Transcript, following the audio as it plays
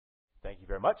Thank you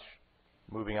very much.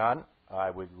 Moving on,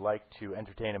 I would like to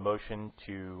entertain a motion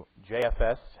to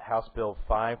JFS House Bill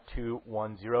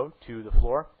 5210 to the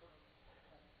floor.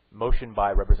 Motion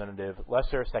by Representative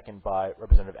Lesser, second by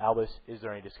Representative Albus. Is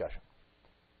there any discussion?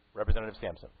 Representative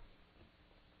Sampson.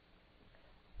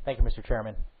 Thank you, Mr.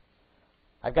 Chairman.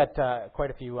 I've got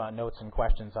quite a few notes and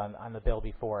questions on the bill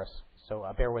before us,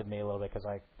 so bear with me a little bit because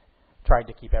I tried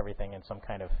to keep everything in some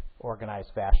kind of organized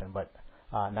fashion, but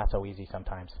not so easy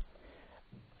sometimes.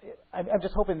 I'm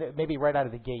just hoping that maybe right out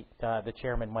of the gate the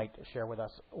chairman might share with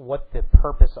us what the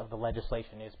purpose of the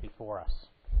legislation is before us.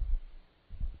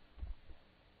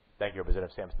 Thank you,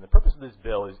 Representative Sampson. The purpose of this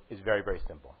bill is very, very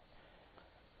simple.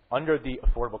 Under the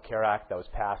Affordable Care Act that was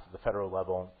passed at the federal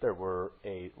level, there were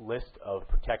a list of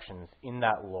protections in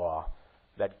that law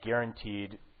that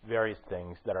guaranteed various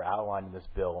things that are outlined in this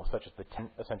bill, such as the 10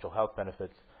 essential health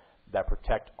benefits that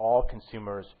protect all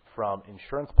consumers from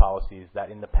insurance policies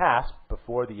that in the past,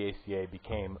 before the ACA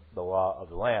became the law of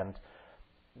the land,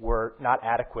 were not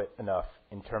adequate enough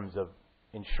in terms of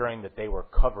ensuring that they were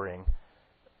covering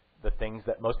the things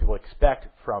that most people expect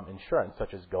from insurance,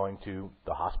 such as going to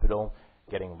the hospital,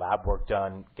 getting lab work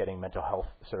done, getting mental health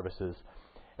services.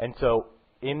 And so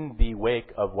in the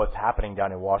wake of what's happening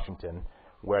down in Washington,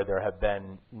 where there have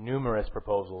been numerous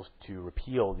proposals to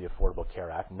repeal the Affordable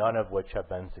Care Act, none of which have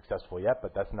been successful yet,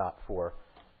 but that's not for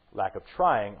lack of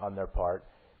trying on their part,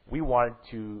 we wanted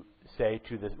to say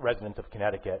to the residents of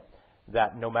Connecticut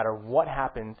that no matter what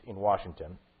happens in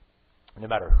Washington, no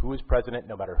matter who is president,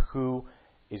 no matter who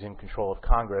is in control of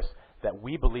Congress, that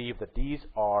we believe that these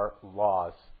are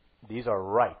laws, these are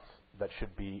rights that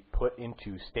should be put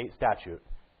into state statute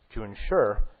to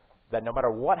ensure that no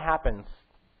matter what happens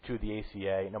to the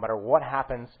ACA, no matter what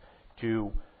happens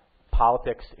to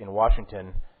politics in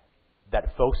Washington,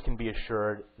 that folks can be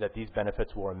assured that these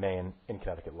benefits will remain in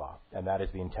Connecticut law. And that is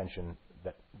the intention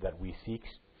that we seek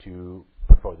to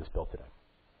put forward this bill today.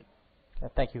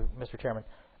 Thank you, Mr. Chairman.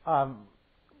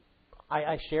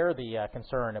 I share the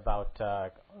concern about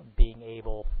being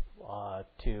able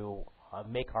to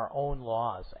make our own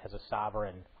laws as a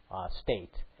sovereign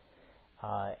state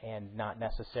and not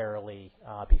necessarily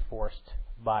be forced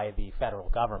by the federal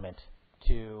government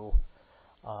to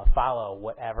follow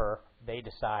whatever they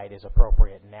decide is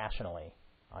appropriate nationally.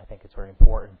 I think it's very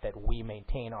important that we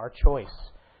maintain our choice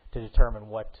to determine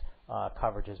what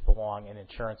coverages belong in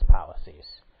insurance policies.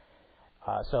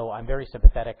 So I'm very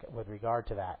sympathetic with regard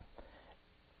to that.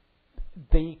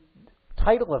 The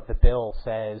title of the bill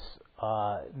says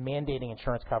mandating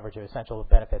insurance coverage of essential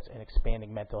benefits and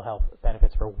expanding mental health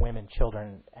benefits for women,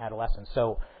 children, adolescents.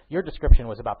 So your description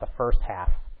was about the first half,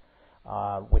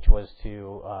 which was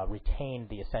to retain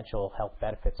the essential health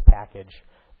benefits package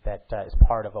that is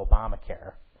part of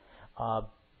Obamacare.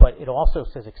 But it also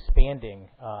says expanding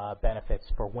benefits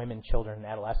for women, children, and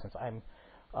adolescents. I'm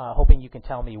hoping you can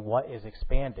tell me what is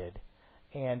expanded.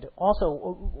 And also,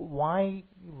 why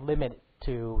limit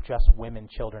to just women,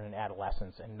 children, and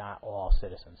adolescents and not all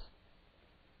citizens?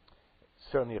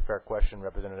 Certainly a fair question,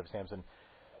 Representative Sampson.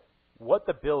 What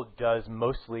the bill does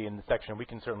mostly in the section, we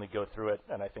can certainly go through it,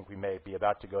 and I think we may be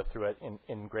about to go through it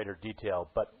in greater detail,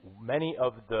 but many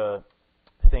of the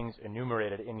things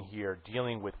enumerated in here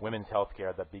dealing with women's health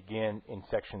care that begin in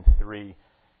Section 3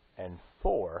 and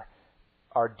 4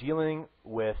 are dealing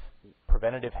with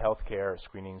preventative health care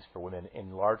screenings for women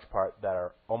in large part that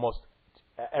are almost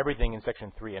everything in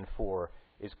Section 3 and 4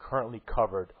 is currently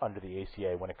covered under the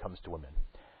ACA when it comes to women.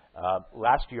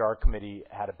 Last year, our committee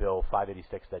had a bill,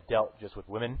 586, that dealt just with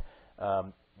women.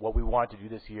 What we wanted to do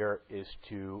this year is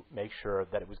to make sure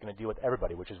that it was going to deal with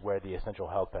everybody, which is where the essential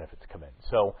health benefits come in.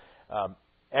 So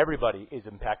everybody is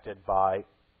impacted by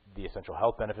the essential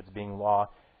health benefits being law.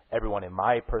 Everyone, in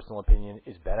my personal opinion,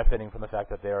 is benefiting from the fact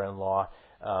that they're in law.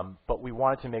 But we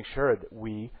wanted to make sure that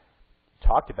we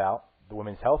talked about the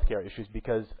women's health care issues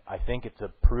because I think it's a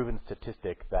proven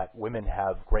statistic that women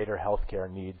have greater health care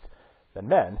needs than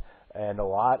men, and a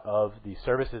lot of the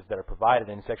services that are provided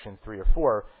in Section 3 or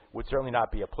 4 would certainly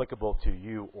not be applicable to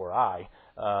you or I,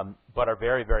 but are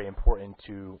very, very important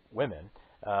to women.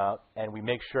 And we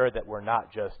make sure that we're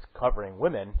not just covering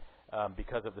women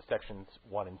because of the Sections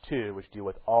 1 and 2, which deal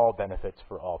with all benefits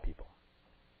for all people.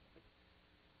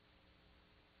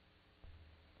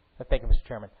 Thank you, Mr.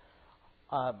 Chairman.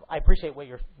 I appreciate what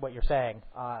you're saying.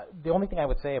 The only thing I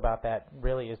would say about that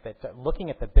really is that looking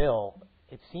at the bill,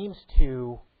 it seems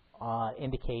to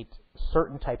indicate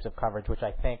certain types of coverage, which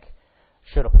I think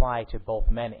should apply to both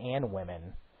men and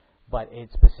women, but it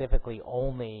specifically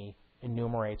only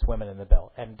enumerates women in the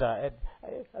bill. And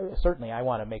certainly I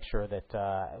want to make sure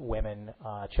that women,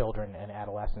 children, and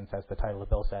adolescents, as the title of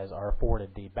the bill says, are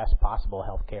afforded the best possible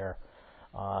health care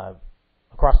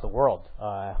across the world.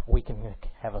 We can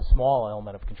have a small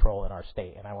element of control in our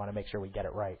state, and I want to make sure we get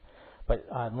it right. But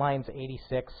on lines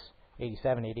 86,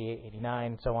 87, 88,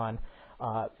 89, so on,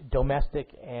 domestic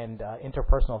and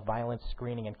interpersonal violence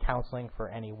screening and counseling for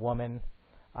any woman.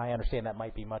 I understand that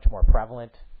might be much more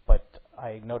prevalent, but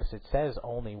I notice it says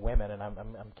only women, and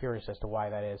I'm curious as to why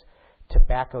that is.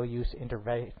 Tobacco use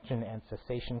intervention and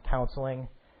cessation counseling.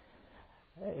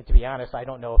 To be honest, I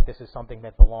don't know if this is something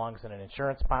that belongs in an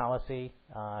insurance policy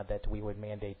that we would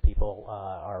mandate people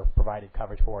are provided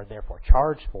coverage for, therefore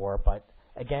charged for, but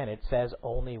again, it says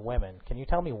only women. Can you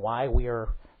tell me why we are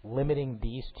limiting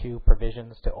these two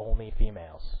provisions to only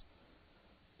females?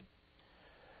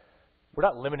 We're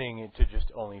not limiting it to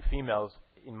just only females.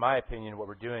 In my opinion, what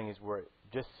we're doing is we're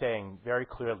just saying very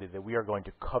clearly that we are going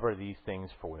to cover these things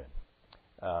for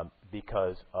women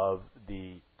because of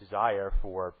the desire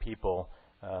for people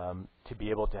to be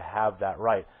able to have that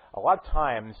right. A lot of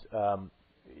times,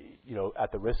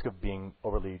 at the risk of being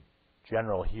overly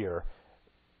general here,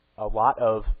 a lot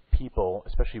of people,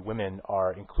 especially women,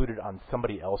 are included on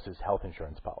somebody else's health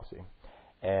insurance policy.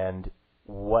 And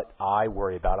what I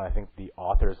worry about, and I think the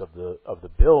authors of the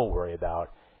bill worry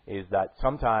about, is that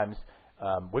sometimes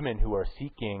women who are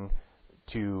seeking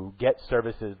to get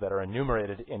services that are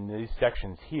enumerated in these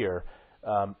sections here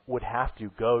would have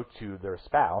to go to their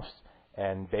spouse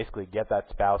and basically get that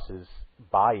spouse's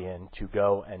buy-in to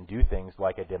go and do things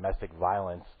like a domestic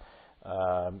violence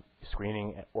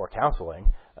screening or counseling.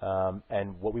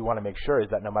 And what we want to make sure is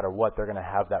that no matter what, they're going to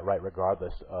have that right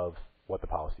regardless of what the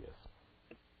policy is.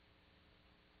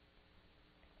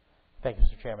 Thank you,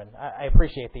 Mr. Chairman. I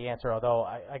appreciate the answer, although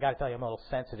I got to tell you I'm a little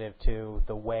sensitive to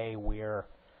the way we're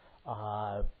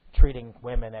treating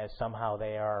women as somehow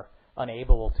they are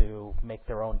unable to make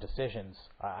their own decisions.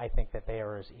 I think that they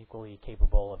are as equally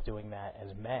capable of doing that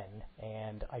as men,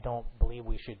 and I don't believe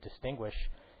we should distinguish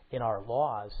in our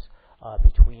laws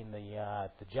between the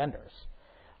genders.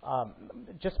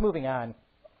 Just moving on,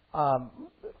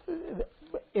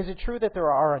 is it true that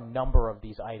there are a number of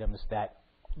these items that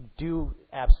do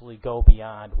absolutely go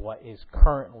beyond what is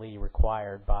currently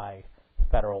required by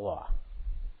federal law?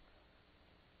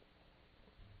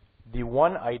 The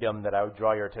one item that I would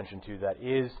draw your attention to that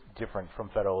is different from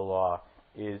federal law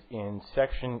is in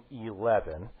Section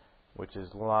 11, which is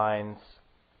lines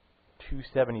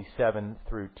 277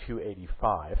 through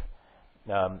 285,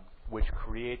 which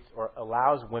creates or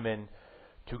allows women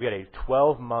to get a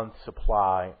 12-month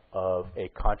supply of a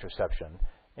contraception.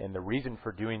 And the reason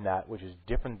for doing that, which is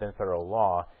different than federal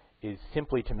law, is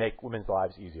simply to make women's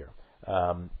lives easier.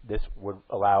 This would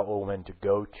allow a woman to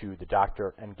go to the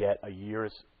doctor and get a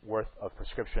year's worth of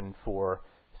prescription for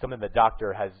something the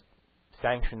doctor has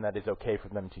sanctioned that is okay for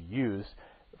them to use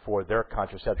for their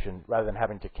contraception, rather than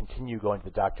having to continue going to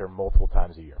the doctor multiple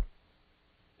times a year.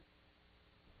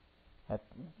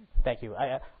 Thank you.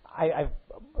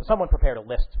 Someone prepared a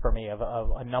list for me of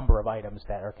a number of items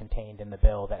that are contained in the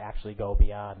bill that actually go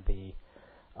beyond the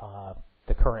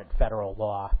current federal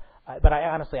law. But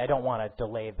honestly, I don't want to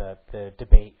delay the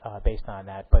debate based on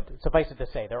that. But suffice it to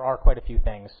say, there are quite a few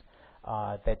things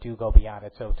that do go beyond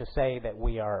it. So to say that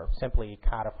we are simply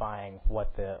codifying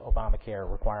what the Obamacare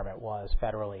requirement was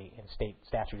federally in state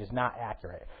statute is not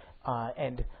accurate.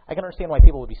 And I can understand why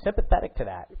people would be sympathetic to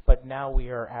that, but now we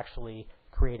are actually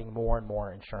creating more and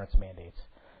more insurance mandates.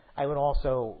 I would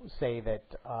also say that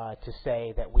to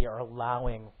say that we are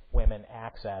allowing women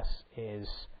access is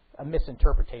a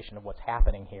misinterpretation of what's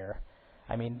happening here.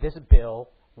 I mean, this bill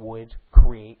would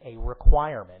create a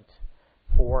requirement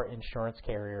for insurance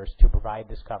carriers to provide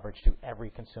this coverage to every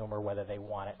consumer, whether they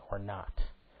want it or not.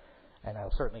 And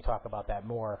I'll certainly talk about that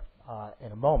more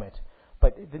in a moment.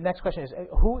 But the next question is,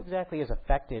 who exactly is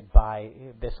affected by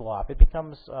this law? If it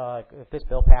becomes, if this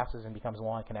bill passes and becomes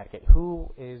law in Connecticut,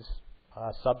 who is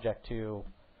subject to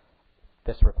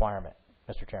this requirement,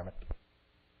 Mr. Chairman?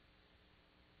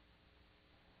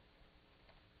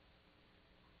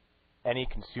 Any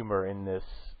consumer in this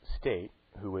state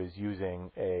who is using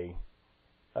a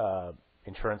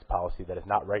insurance policy that is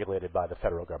not regulated by the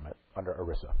federal government under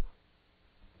ERISA.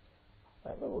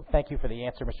 Thank you for the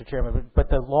answer, Mr. Chairman. But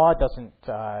the law doesn't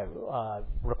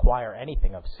require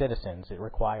anything of citizens. It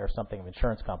requires something of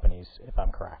insurance companies, if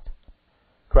I'm correct.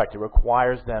 Correct. It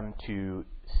requires them to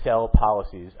sell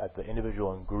policies at the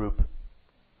individual and group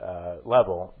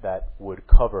level that would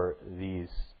cover these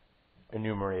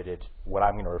enumerated, what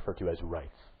I'm going to refer to as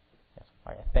rights. Yes.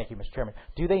 All right. Thank you, Mr. Chairman.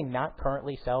 Do they not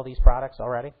currently sell these products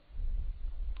already?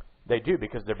 They do,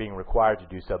 because they're being required to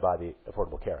do so by the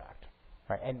Affordable Care Act.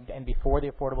 Right. And before the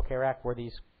Affordable Care Act, were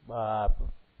these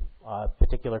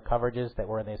particular coverages that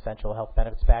were in the essential health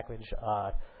benefits package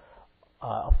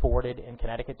afforded in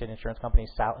Connecticut? Did insurance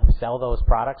companies sell those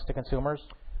products to consumers?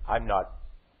 I'm not,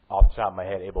 off the top of my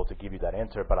head, able to give you that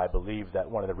answer, but I believe that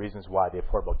one of the reasons why the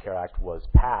Affordable Care Act was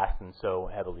passed and so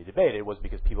heavily debated was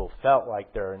because people felt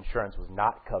like their insurance was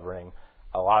not covering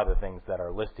a lot of the things that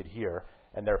are listed here,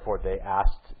 and therefore they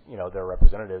asked, their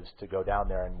representatives to go down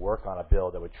there and work on a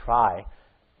bill that would try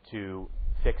to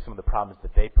fix some of the problems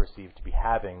that they perceive to be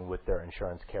having with their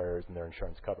insurance carriers and their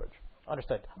insurance coverage.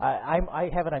 Understood. I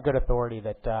have it on good authority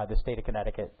that the state of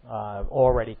Connecticut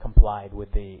already complied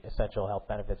with the essential health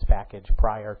benefits package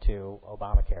prior to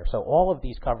Obamacare. So all of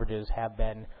these coverages have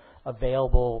been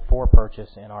available for purchase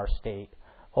in our state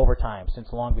over time, since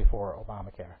long before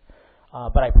Obamacare.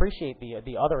 But I appreciate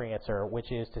the other answer,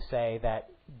 which is to say that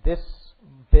this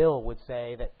bill would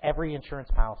say that every insurance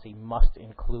policy must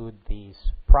include these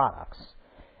products,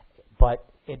 but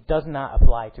it does not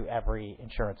apply to every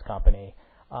insurance company.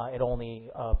 It only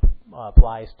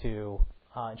applies to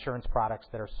insurance products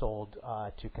that are sold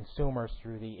to consumers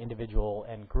through the individual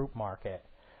and group market,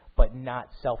 but not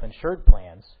self-insured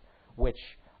plans, which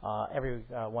every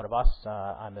one of us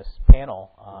on this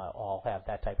panel all have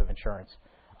that type of insurance.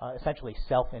 Essentially,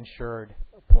 self-insured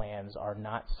plans are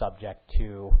not subject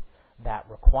to that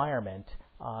requirement,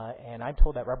 and I'm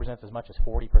told that represents as much as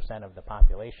 40% of the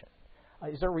population.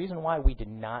 Is there a reason why we did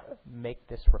not make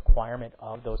this requirement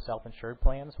of those self-insured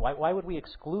plans? Why would we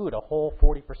exclude a whole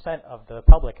 40% of the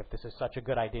public if this is such a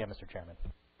good idea, Mr. Chairman?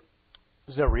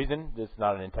 There's no reason. It's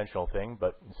not an intentional thing,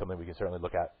 but it's something we can certainly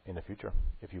look at in the future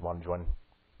if you want to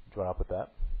join up with that.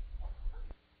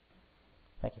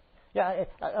 Thank you. Yeah,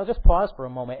 I'll just pause for a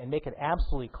moment and make it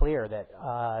absolutely clear that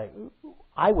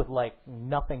I would like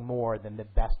nothing more than the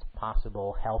best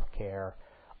possible health care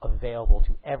available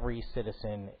to every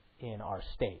citizen in our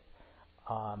state.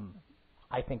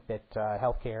 I think that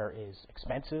health care is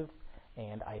expensive,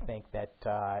 and I think that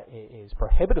it is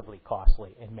prohibitively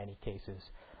costly in many cases,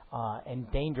 and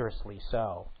dangerously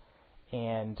so.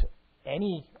 And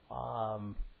any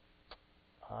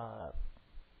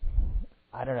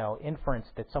inference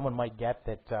that someone might get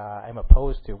that I'm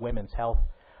opposed to women's health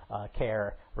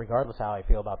care, regardless how I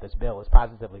feel about this bill, is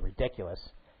positively ridiculous.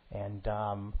 And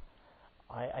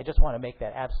I just want to make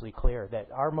that absolutely clear that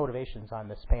our motivations on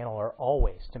this panel are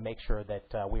always to make sure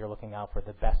that we are looking out for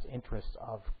the best interests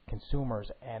of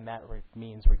consumers, and that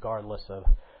means regardless of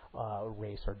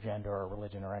race or gender or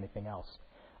religion or anything else.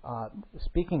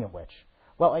 Speaking of which,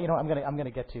 well, I'm going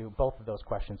to get to both of those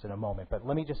questions in a moment, but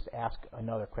let me just ask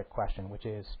another quick question, which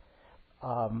is,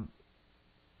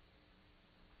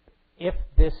 if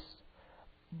this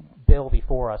bill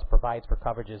before us provides for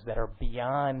coverages that are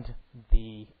beyond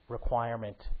the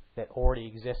requirement that already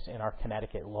exists in our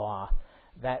Connecticut law,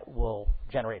 that will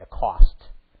generate a cost,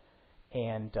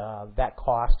 and that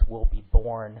cost will be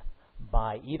borne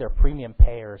by either premium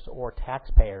payers or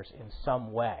taxpayers in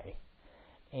some way.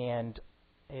 And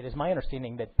it is my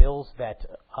understanding that bills that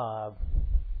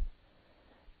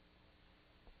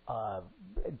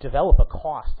develop a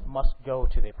cost must go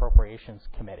to the Appropriations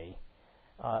Committee.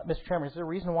 Mr. Chairman, is there a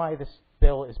reason why this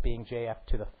bill is being JF'd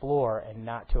to the floor and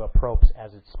not to Appropes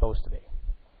as it's supposed to be?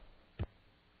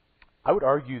 I would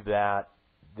argue that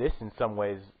this, in some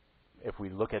ways, if we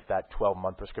look at that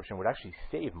 12-month prescription, would actually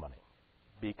save money,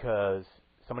 because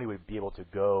somebody would be able to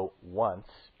go once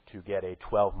to get a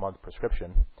 12-month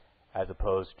prescription as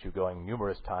opposed to going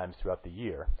numerous times throughout the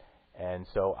year. And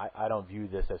so I don't view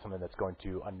this as something that's going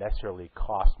to unnecessarily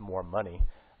cost more money,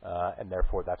 and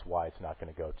therefore that's why it's not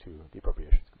going to go to the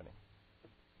Appropriations Committee.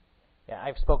 Yeah,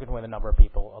 I've spoken with a number of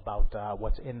people about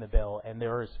what's in the bill, and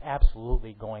there is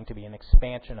absolutely going to be an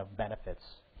expansion of benefits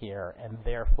here, and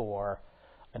therefore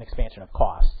an expansion of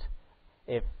costs.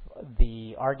 If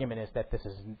the argument is that this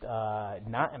is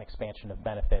not an expansion of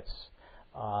benefits,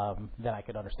 then I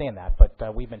could understand that.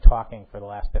 But we've been talking for the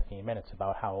last 15 minutes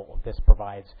about how this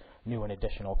provides new and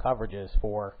additional coverages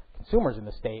for consumers in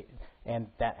the state, and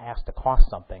that has to cost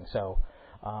something. So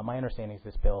my understanding is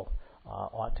this bill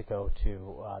ought to go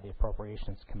to the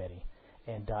Appropriations Committee.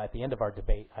 And at the end of our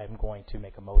debate, I'm going to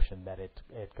make a motion that it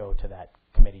go to that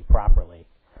committee properly.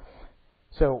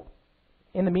 So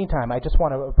in the meantime, I just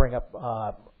want to bring up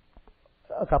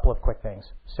a couple of quick things.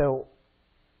 So,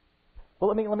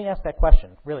 well, let me ask that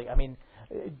question. Really, I mean,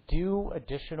 do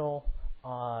additional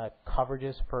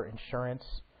coverages for insurance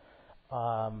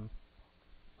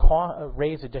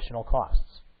raise additional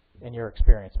costs in your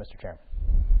experience, Mr. Chairman?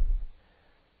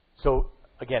 So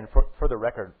again, for the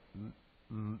record,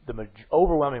 the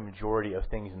overwhelming majority of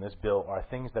things in this bill are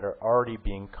things that are already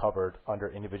being covered under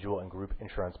individual and group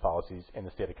insurance policies in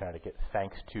the state of Connecticut,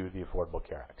 thanks to the Affordable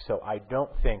Care Act. So I don't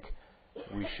think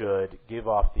we should give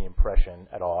off the impression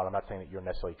at all, and I'm not saying that you're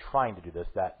necessarily trying to do this,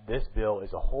 that this bill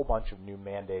is a whole bunch of new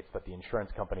mandates that the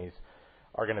insurance companies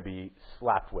are going to be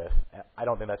slapped with. I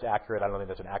don't think that's accurate. I don't think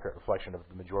that's an accurate reflection of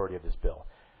the majority of this bill.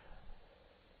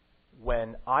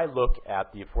 When I look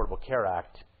at the Affordable Care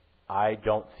Act, I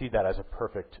don't see that as a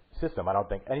perfect system. I don't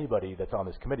think anybody that's on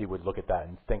this committee would look at that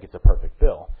and think it's a perfect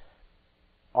bill.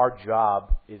 Our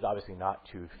job is obviously not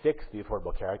to fix the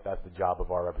Affordable Care Act. That's the job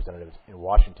of our representatives in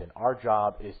Washington. Our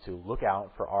job is to look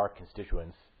out for our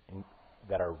constituents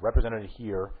that are represented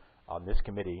here on this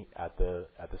committee at the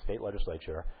state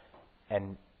legislature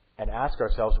and ask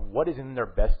ourselves what is in their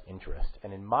best interest.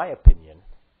 And in my opinion,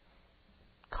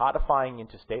 codifying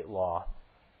into state law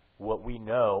what we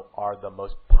know are the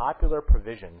most popular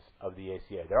provisions of the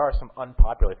ACA. There are some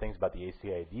unpopular things about the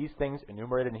ACA. These things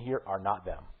enumerated in here are not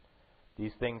them.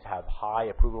 These things have high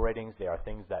approval ratings. They are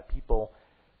things that people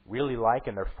really like,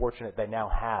 and they're fortunate they now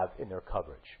have in their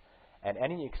coverage. And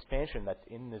any expansion that's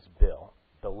in this bill,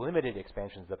 the limited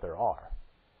expansions that there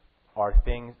are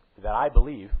things that I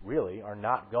believe really are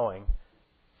not going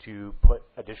to put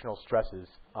additional stresses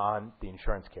on the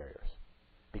insurance carriers.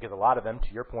 Because a lot of them,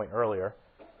 to your point earlier,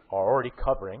 are already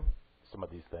covering some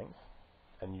of these things.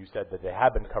 And you said that they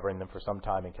have been covering them for some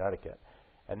time in Connecticut.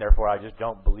 And therefore, I just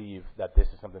don't believe that this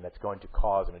is something that's going to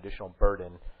cause an additional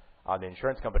burden on the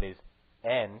insurance companies.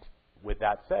 And with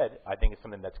that said, I think it's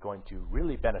something that's going to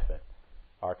really benefit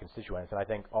our constituents. And I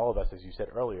think all of us, as you said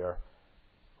earlier,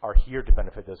 are here to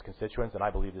benefit those constituents, and I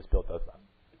believe this bill does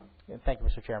that. Thank you,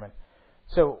 Mr. Chairman.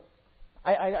 So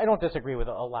I don't disagree with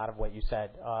a lot of what you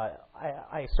said.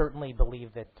 I certainly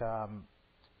believe that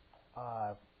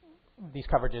these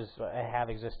coverages have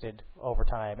existed over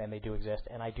time, and they do exist,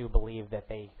 and I do believe that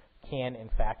they can, in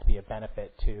fact, be a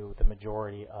benefit to the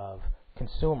majority of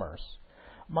consumers.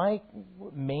 My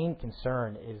main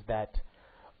concern is that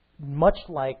much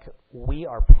like we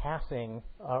are passing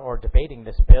or debating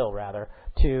this bill, rather,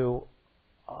 to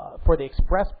for the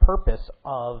express purpose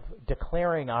of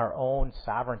declaring our own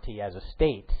sovereignty as a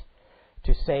state,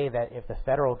 to say that if the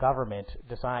federal government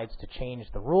decides to change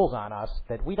the rules on us,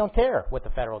 that we don't care what the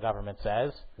federal government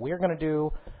says. We're going to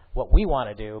do what we want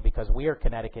to do because we are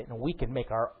Connecticut and we can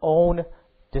make our own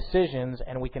decisions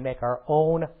and we can make our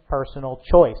own personal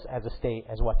choice as a state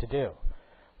as what to do.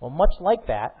 Well, much like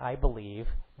that, I believe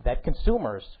that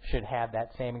consumers should have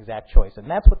that same exact choice, and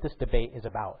that's what this debate is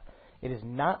about. It is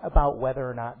not about whether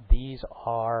or not these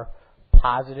are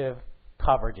positive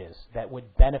coverages that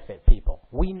would benefit people.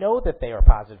 We know that they are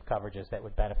positive coverages that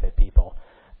would benefit people.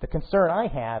 The concern I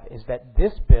have is that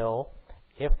this bill,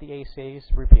 if the ACA is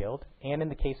repealed, and in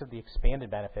the case of the expanded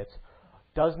benefits,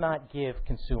 does not give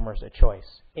consumers a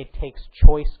choice. It takes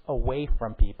choice away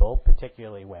from people,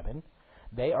 particularly women.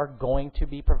 They are going to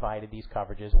be provided these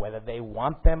coverages whether they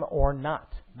want them or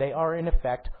not. They are, in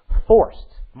effect,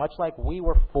 forced, much like we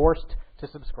were forced to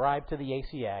subscribe to the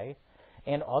ACA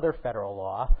and other federal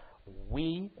law.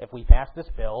 We, if we pass this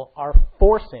bill, are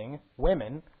forcing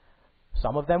women,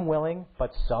 some of them willing,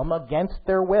 but some against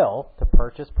their will, to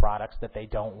purchase products that they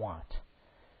don't want.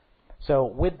 So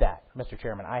with that, Mr.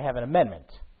 Chairman, I have an amendment,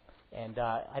 and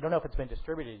I don't know if it's been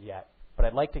distributed yet, but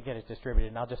I'd like to get it distributed,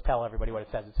 and I'll just tell everybody what it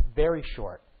says. It's very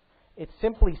short. It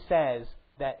simply says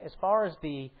that as far as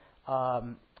the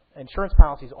insurance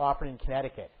policies offered in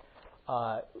Connecticut,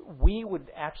 we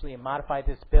would actually modify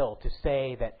this bill to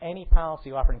say that any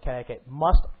policy offered in Connecticut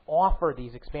must offer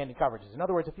these expanded coverages. In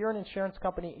other words, if you're an insurance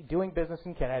company doing business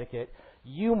in Connecticut,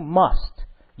 you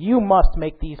must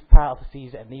make these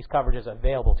policies and these coverages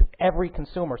available to every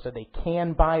consumer so they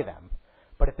can buy them.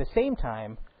 But at the same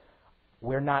time,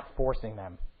 we're not forcing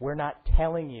them. We're not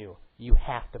telling you you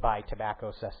have to buy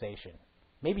tobacco cessation.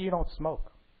 Maybe you don't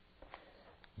smoke.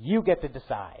 You get to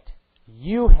decide.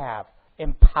 You have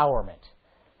empowerment.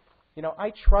 You know,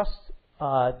 I trust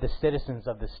the citizens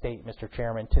of the state, Mr.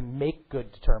 Chairman, to make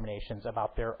good determinations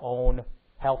about their own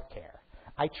health care.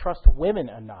 I trust women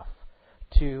enough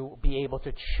to be able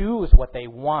to choose what they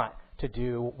want to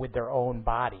do with their own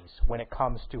bodies when it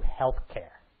comes to health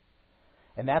care.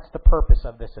 And that's the purpose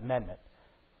of this amendment.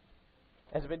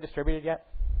 Has it been distributed yet?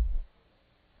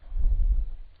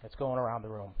 It's going around the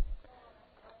room.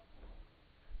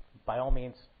 By all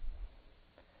means.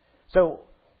 So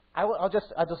I'll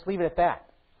just leave it at that.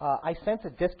 I sense a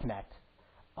disconnect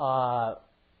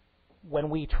when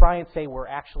we try and say we're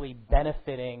actually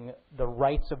benefiting the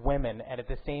rights of women, and at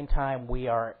the same time we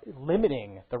are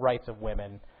limiting the rights of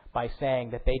women by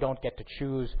saying that they don't get to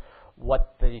choose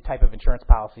what the type of insurance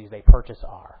policies they purchase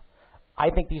are. I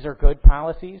think these are good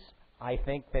policies. I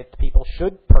think that people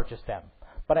should purchase them.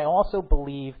 But I also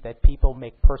believe that people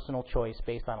make personal choice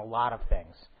based on a lot of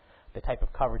things. The type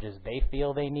of coverages they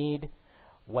feel they need,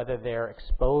 whether they're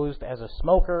exposed as a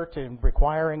smoker to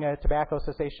requiring a tobacco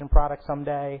cessation product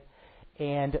someday,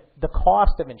 and the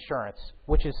cost of insurance,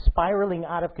 which is spiraling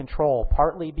out of control,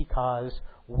 partly because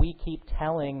we keep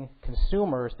telling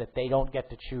consumers that they don't get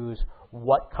to choose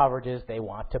what coverages they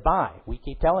want to buy. We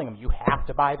keep telling them, you have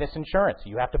to buy this insurance,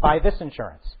 you have to buy this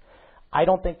insurance. I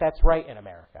don't think that's right in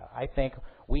America. I think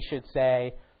we should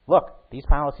say, look, these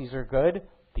policies are good,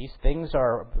 these things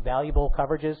are valuable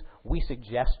coverages, we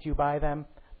suggest you buy them,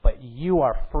 but you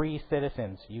are free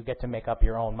citizens. You get to make up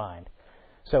your own mind.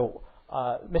 So,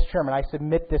 Mr. Chairman, I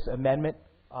submit this amendment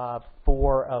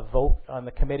for a vote on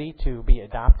the committee to be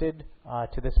adopted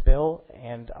to this bill,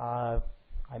 and I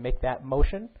make that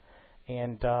motion,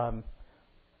 and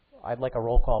I'd like a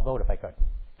roll call vote if I could.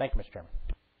 Thank you, Mr. Chairman.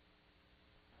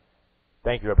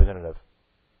 Thank you, Representative.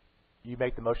 You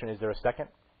make the motion. Is there a second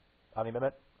on the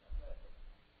amendment?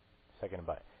 Seconded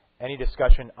by. Any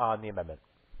discussion on the amendment?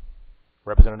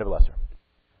 Representative Lesser.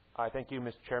 Thank you,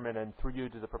 Mr. Chairman, and through you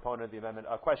to the proponent of the amendment.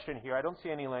 A question here. I don't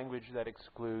see any language that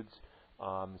excludes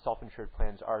self-insured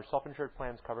plans. Are self-insured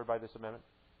plans covered by this amendment?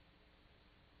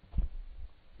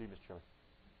 Through you, Mr. Chairman.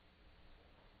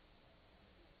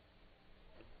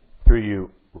 Through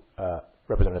you,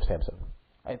 Representative Sampson.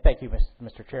 Thank you,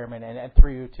 Mr. Chairman, and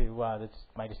through you to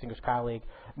my distinguished colleague.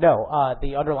 No,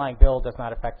 the underlying bill does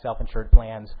not affect self-insured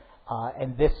plans,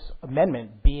 and this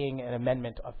amendment, being an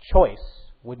amendment of choice,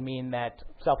 would mean that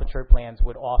self-insured plans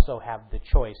would also have the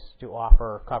choice to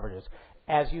offer coverages.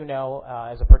 As you know,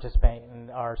 as a participant in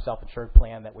our self-insured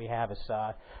plan that we have as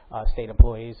state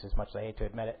employees, as much as I hate to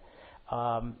admit it,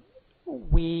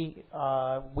 we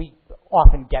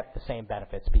often get the same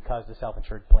benefits because the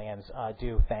self-insured plans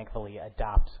do thankfully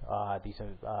adopt these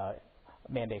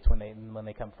mandates when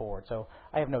they come forward. So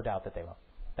I have no doubt that they will.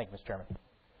 Thank you, Mr. Chairman.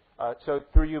 So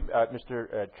through you,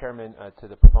 Mr. Chairman, to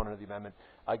the proponent of the amendment,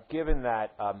 given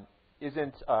that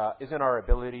isn't our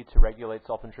ability to regulate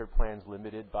self-insured plans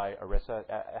limited by ERISA?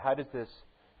 How does this,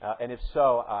 and if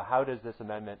so, how does this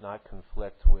amendment not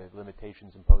conflict with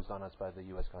limitations imposed on us by the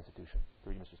U.S. Constitution?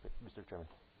 Through you, Mr. Chairman.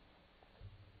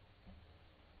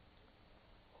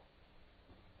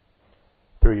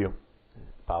 Through you.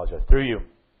 Apologize. Through you.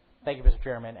 Thank you, Mr.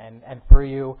 Chairman, and through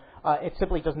you, it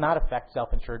simply does not affect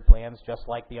self-insured plans, just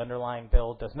like the underlying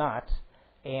bill does not.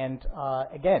 And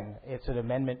again, it's an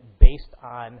amendment based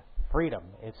on freedom.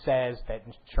 It says that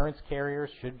insurance carriers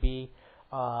should be,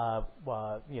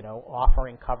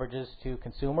 offering coverages to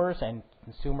consumers, and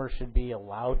consumers should be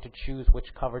allowed to choose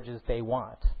which coverages they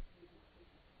want.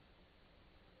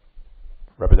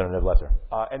 Representative Lesser.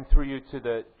 And through you to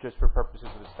the, just for purposes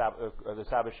of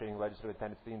establishing legislative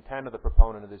intent, it's the intent of the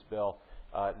proponent of this bill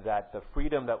that the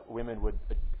freedom that women would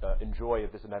enjoy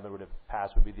if this amendment would have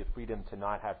passed would be the freedom to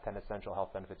not have 10 essential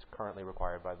health benefits currently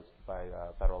required by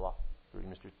federal law. Through you,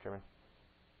 Mr. Chairman.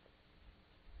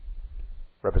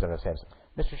 Representative Sampson.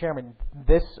 Mr. Chairman,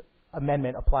 this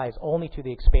amendment applies only to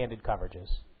the expanded coverages,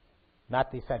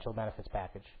 not the essential benefits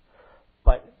package.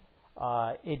 But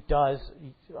it does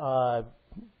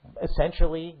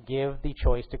essentially give the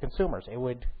choice to consumers. It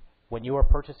would, when you are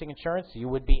purchasing insurance, you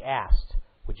would be asked,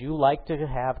 would you like to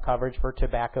have coverage for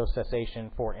tobacco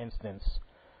cessation, for instance?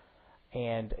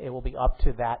 And it will be up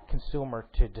to that consumer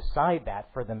to decide that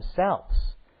for themselves.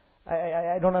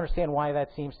 I don't understand why that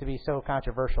seems to be so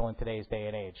controversial in today's day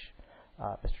and age,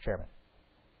 Mr. Chairman.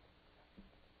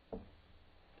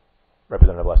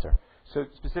 Representative Lesser. So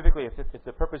specifically, if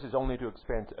the purpose is only to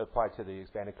apply to the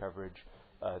expanded coverage,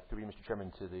 through you, Mr.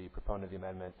 Chairman, to the proponent of the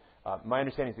amendment, my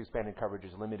understanding is the expanded coverage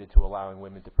is limited to allowing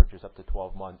women to purchase up to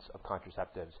 12 months of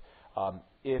contraceptives.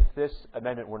 If this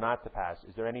amendment were not to pass,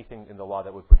 is there anything in the law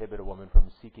that would prohibit a woman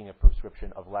from seeking a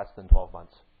prescription of less than 12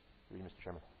 months? Through you, Mr.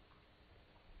 Chairman.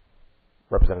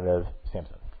 Representative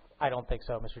Sampson. I don't think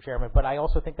so, Mr. Chairman, but I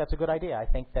also think that's a good idea. I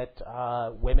think that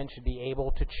women should be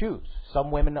able to choose.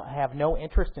 Some women have no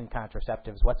interest in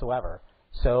contraceptives whatsoever.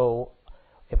 So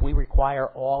if we require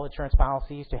all insurance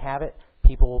policies to have it,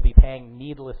 people will be paying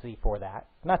needlessly for that,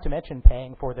 not to mention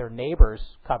paying for their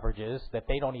neighbors' coverages that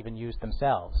they don't even use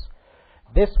themselves.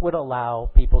 This would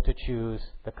allow people to choose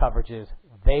the coverages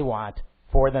they want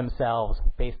for themselves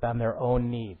based on their own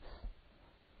needs.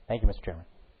 Thank you, Mr. Chairman.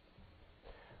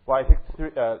 Well, I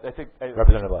think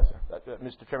Representative Lesser.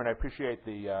 Mr. Chairman, I appreciate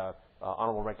the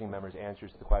honorable ranking member's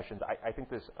answers to the questions. I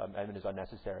think this amendment is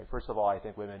unnecessary. First of all, I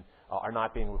think women are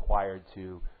not being required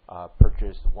to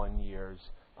purchase 1 year's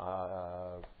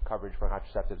coverage for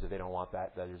contraceptives if they don't want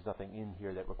that. There's nothing in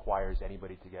here that requires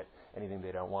anybody to get anything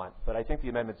they don't want. But I think the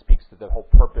amendment speaks to the whole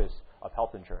purpose of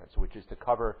health insurance, which is to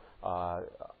cover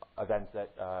events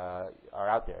that are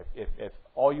out there. If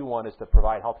all you want is to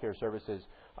provide health care services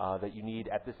that you need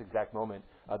at this exact moment,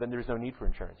 then there's no need for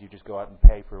insurance. You just go out and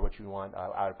pay for what you want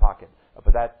out of pocket.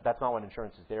 But that's not what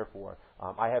insurance is there for.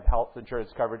 I have health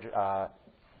insurance coverage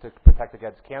to protect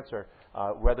against cancer,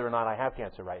 whether or not I have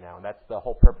cancer right now, and that's the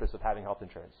whole purpose of having health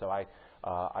insurance. So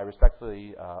I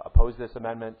respectfully oppose this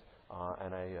amendment,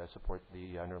 and I support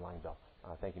the underlying bill.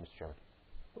 Thank you, Mr. Chairman.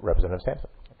 Representative Sampson.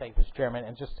 Thank you, Mr. Chairman.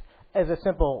 And just as a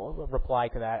simple reply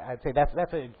to that, I'd say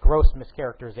that's a gross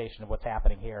mischaracterization of what's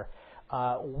happening here.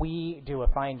 We do a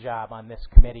fine job on this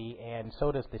committee, and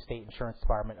so does the State Insurance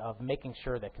Department, of making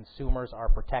sure that consumers are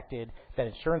protected, that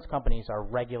insurance companies are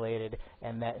regulated,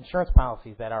 and that insurance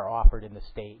policies that are offered in the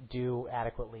state do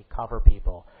adequately cover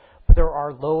people. But there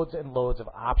are loads and loads of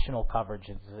optional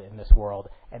coverages in this world,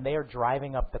 and they are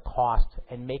driving up the cost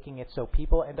and making it so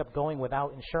people end up going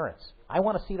without insurance. I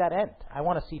want to see that end. I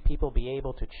want to see people be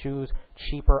able to choose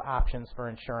cheaper options for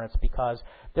insurance because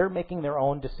they're making their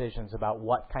own decisions about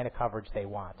what kind of coverage they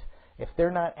want. If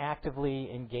they're not actively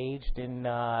engaged in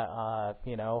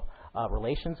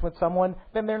relations with someone,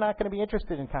 then they're not going to be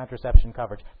interested in contraception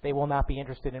coverage. They will not be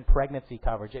interested in pregnancy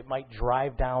coverage. It might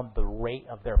drive down the rate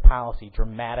of their policy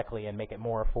dramatically and make it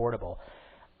more affordable.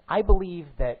 I believe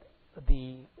that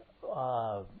the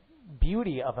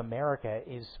beauty of America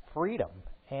is freedom.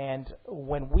 And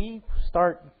when we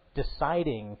start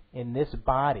deciding in this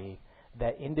body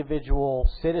that individual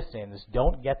citizens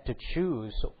don't get to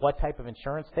choose what type of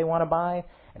insurance they want to buy,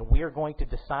 and we are going to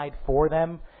decide for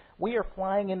them, we are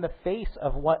flying in the face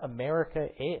of what America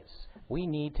is. We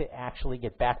need to actually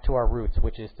get back to our roots,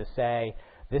 which is to say,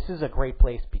 this is a great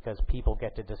place because people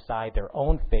get to decide their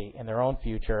own fate and their own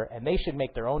future, and they should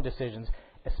make their own decisions,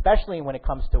 especially when it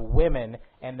comes to women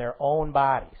and their own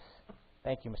bodies.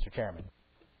 Thank you, Mr. Chairman.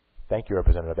 Thank you,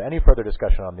 Representative. Any further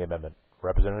discussion on the amendment?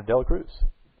 Representative De La Cruz.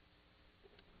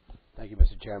 Thank you,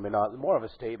 Mr. Chairman. More of a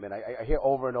statement. I hear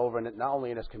over and over, and not only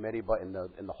in this committee, but in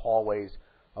the hallways,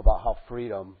 about how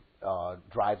freedom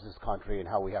drives this country and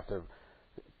how we have to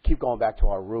keep going back to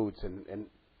our roots and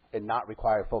not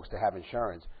require folks to have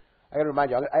insurance. I got to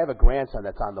remind you, I have a grandson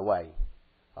that's on the way.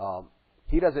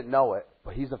 He doesn't know it,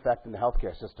 but he's affecting the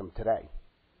healthcare system today.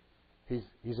 He's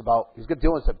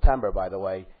due in September, by the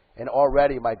way, and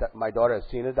already my daughter has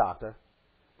seen a doctor,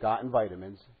 gotten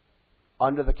vitamins,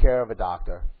 under the care of a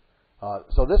doctor.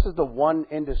 So this is the one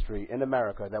industry in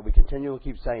America that we continually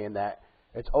keep saying that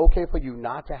it's okay for you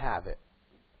not to have it,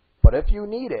 but if you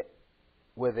need it,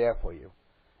 we're there for you.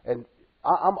 And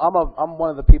I'm one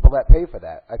of the people that pay for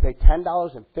that. I pay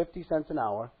 $10.50 an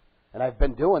hour, and I've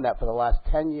been doing that for the last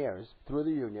 10 years through the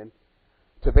union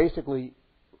to basically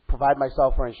provide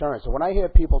myself for insurance. So when I hear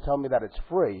people tell me that it's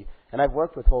free, and I've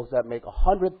worked with folks that make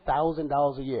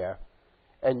 $100,000 a year,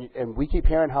 and we keep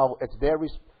hearing how it's their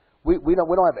we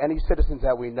don't have any citizens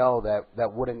that we know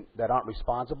that aren't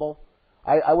responsible.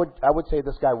 I would say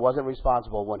this guy wasn't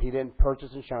responsible when he didn't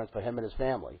purchase insurance for him and his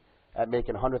family at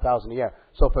making $100,000 a year.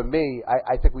 So for me,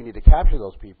 I think we need to capture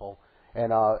those people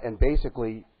and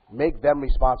basically make them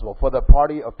responsible for the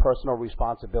party of personal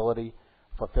responsibility,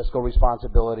 for fiscal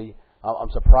responsibility. I'm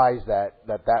surprised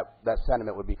that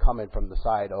sentiment would be coming from the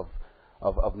side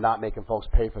of not making folks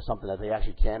pay for something that they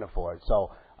actually can't afford.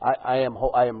 So I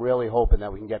am really hoping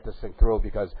that we can get this thing through,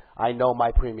 because I know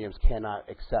my premiums cannot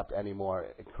accept any more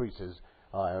increases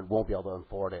and won't be able to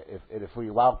afford it. If we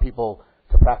allow people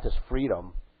to practice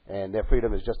freedom, and their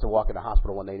freedom is just to walk in the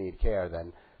hospital when they need care,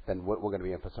 then we're going to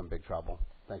be in for some big trouble.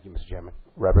 Thank you, Mr. Chairman.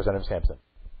 Representative Sampson.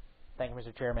 Thank you,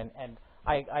 Mr. Chairman. And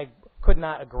I could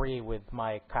not agree with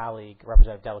my colleague,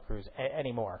 Representative De La Cruz,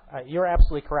 anymore. You're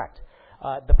absolutely correct.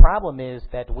 The problem is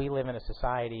that we live in a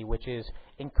society which is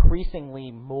increasingly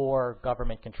more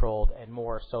government-controlled and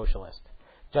more socialist.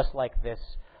 Just like this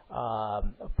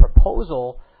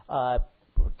proposal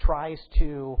tries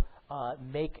to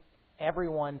make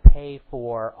everyone pay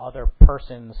for other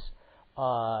persons'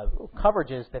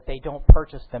 coverages that they don't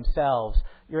purchase themselves.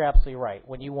 You're absolutely right.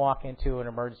 When you walk into an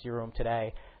emergency room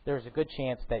today, there's a good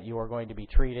chance that you are going to be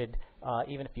treated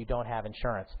even if you don't have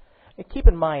insurance. And keep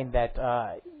in mind that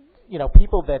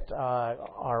people that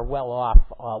are well off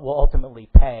will ultimately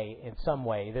pay in some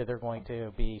way. Either they're going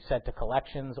to be sent to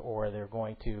collections, or they're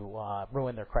going to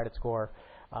ruin their credit score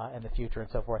in the future and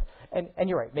so forth. And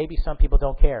you're right, maybe some people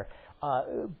don't care.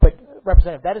 But,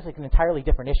 Representative, that is an entirely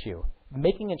different issue.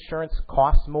 Making insurance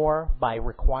cost more by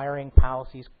requiring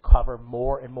policies cover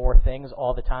more and more things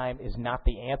all the time is not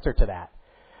the answer to that.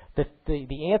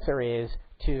 The answer is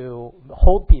to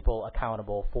hold people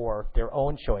accountable for their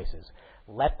own choices.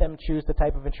 Let them choose the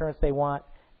type of insurance they want,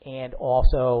 and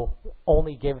also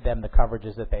only give them the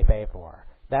coverages that they pay for.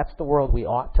 That's the world we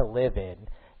ought to live in.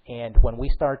 And when we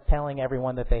start telling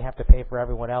everyone that they have to pay for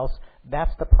everyone else,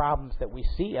 that's the problems that we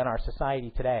see in our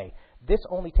society today. This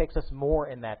only takes us more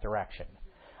in that direction.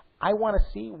 I want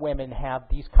to see women have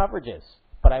these coverages,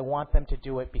 but I want them to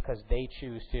do it because they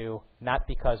choose to, not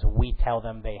because we tell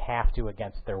them they have to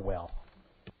against their will.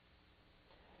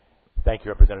 Thank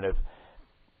you, Representative.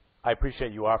 I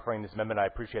appreciate you offering this amendment. I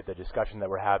appreciate the discussion that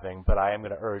we're having, but I am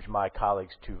going to urge my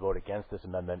colleagues to vote against this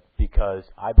amendment because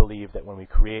I believe that when we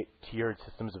create tiered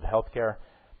systems of health care,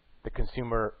 the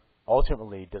consumer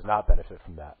ultimately does not benefit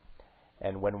from that.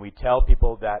 And when we tell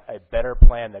people that a better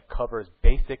plan that covers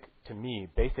basic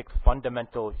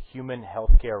fundamental human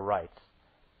health care rights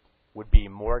would be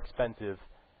more expensive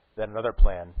than another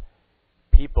plan,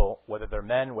 people, whether they're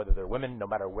men, whether they're women, no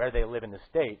matter where they live in the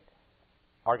state,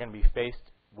 are going to be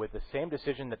faced with the same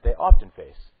decision that they often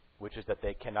face, which is that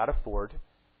they cannot afford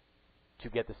to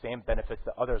get the same benefits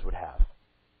that others would have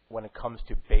when it comes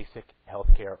to basic health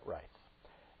care rights.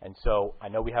 And so I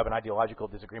know we have an ideological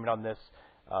disagreement on this,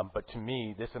 but to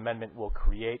me, this amendment will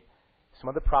create some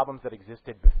of the problems that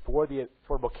existed before the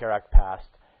Affordable Care Act passed,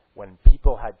 when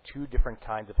people had two different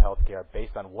kinds of health care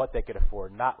based on what they could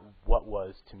afford, not what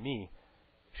was, to me,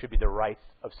 should be the rights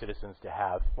of citizens to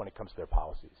have when it comes to their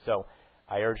policies. So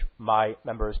I urge my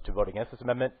members to vote against this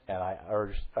amendment, and I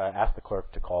ask the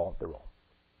clerk to call the roll.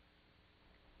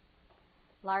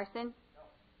 Larson? No.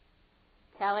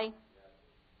 Kelly? Yes.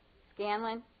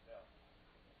 Scanlon? No.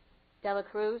 Dela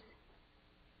Cruz?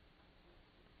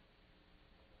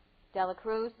 Dela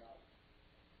Cruz? No.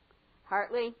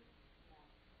 Hartley?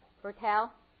 No. Bertel?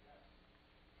 Yes.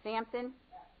 Sampson?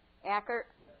 Yes. Ackert?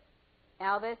 Yes.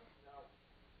 Alvis? No.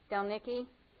 Delnicki? Yes.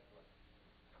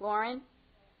 Florin?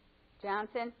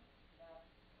 Johnson?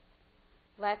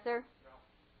 No. Lesser? No.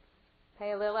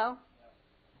 Paolillo? No.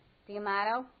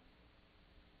 D'Amato?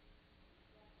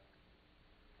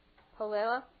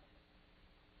 Polilla?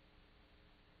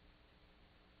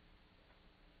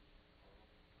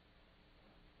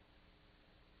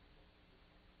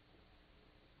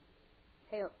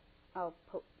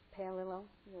 Paolillo?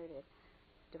 There it is.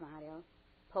 D'Amato.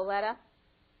 Poletta?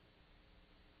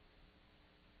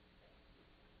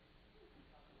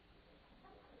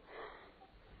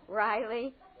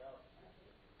 Riley? No.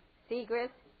 Segrist?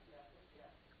 Yes.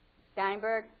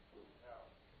 Steinberg? No.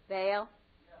 Vale?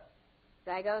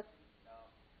 Yes. Zygos? No.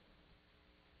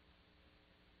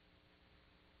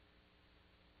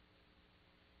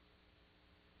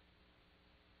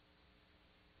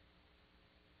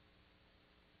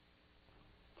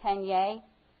 Ten yea,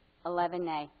 11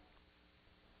 nay.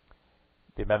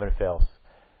 The amendment fails.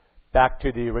 Back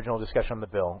to the original discussion on the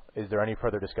bill. Is there any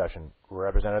further discussion?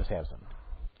 Representative Sampson.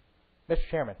 Mr.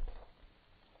 Chairman,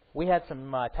 we had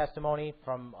some testimony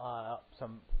from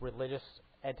some religious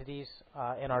entities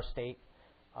in our state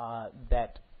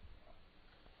that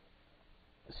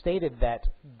stated that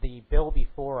the bill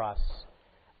before us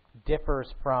differs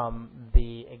from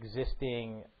the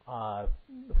existing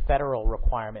federal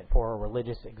requirement for a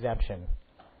religious exemption.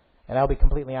 And I'll be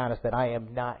completely honest that I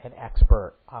am not an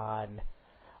expert on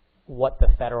what the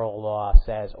federal law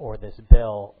says or this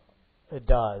bill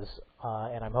does,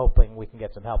 and I'm hoping we can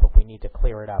get some help if we need to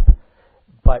clear it up.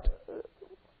 But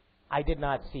I did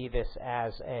not see this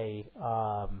as a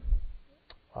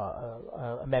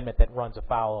amendment that runs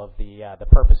afoul of the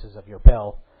purposes of your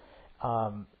bill.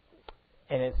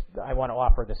 And I want to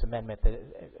offer this amendment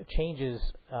that changes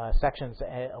sections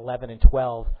 11 and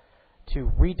 12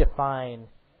 to redefine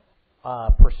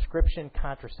prescription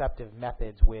contraceptive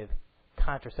methods with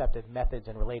contraceptive methods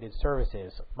and related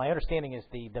services. My understanding is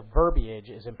the verbiage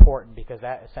is important because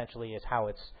that essentially is how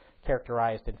it's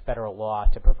characterized in federal law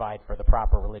to provide for the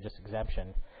proper religious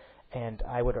exemption. And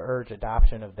I would urge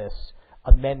adoption of this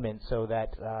amendment so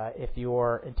that if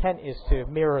your intent is to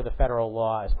mirror the federal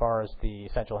law as far as the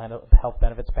essential health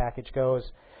benefits package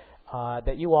goes,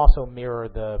 that you also mirror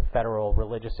the federal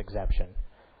religious exemption.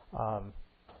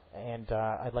 And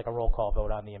I'd like a roll call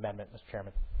vote on the amendment, Mr.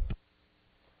 Chairman.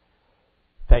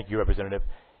 Thank you, Representative.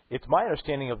 It's my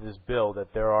understanding of this bill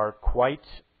that there are quite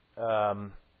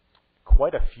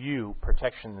a few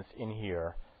protections in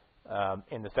here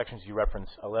in the sections you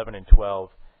referenced, 11 and 12,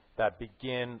 that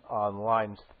begin on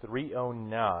lines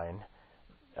 309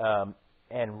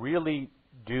 and really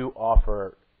do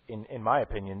offer, in my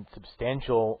opinion,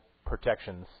 substantial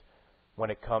protections when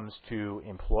it comes to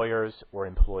employers or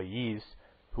employees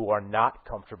who are not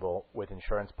comfortable with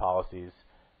insurance policies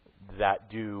that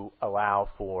do allow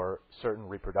for certain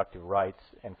reproductive rights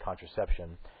and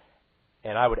contraception.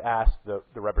 And I would ask the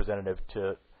representative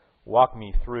to walk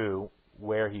me through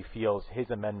where he feels his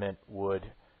amendment would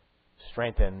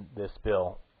strengthen this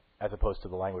bill as opposed to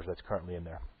the language that's currently in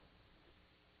there.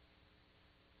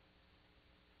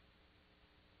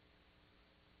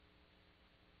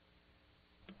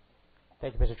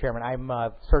 Thank you, Mr. Chairman. I'm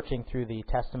searching through the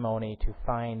testimony to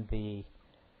find the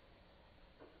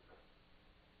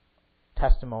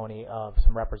testimony of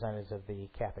some representatives of the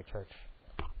Catholic Church.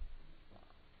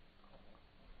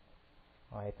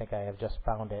 I think I have just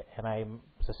found it, and I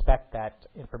suspect that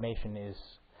information is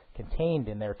contained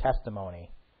in their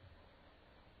testimony.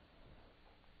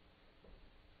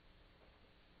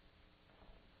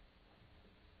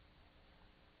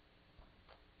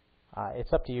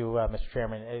 It's up to you, Mr.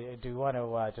 Chairman. Do you want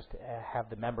to just have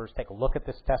the members take a look at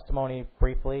this testimony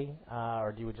briefly,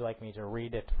 or would you like me to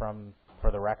read it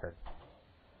for the record?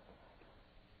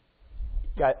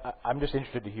 Yeah, I'm just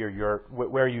interested to hear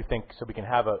where you think, so we can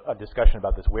have a discussion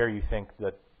about this, where you think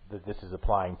that this is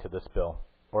applying to this bill,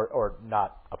 or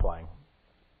not applying.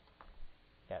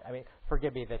 Yeah, I mean,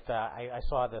 forgive me that I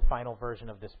saw the final version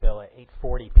of this bill at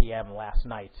 8:40 p.m. last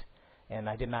night, and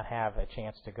I did not have a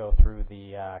chance to go through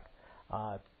the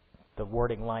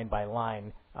wording line by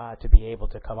line to be able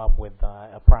to come up with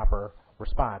a proper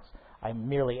response. I'm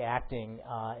merely acting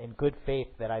in good faith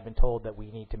that I've been told that we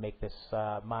need to make this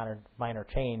minor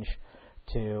change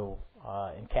to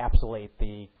encapsulate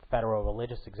the federal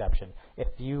religious exemption. If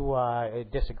you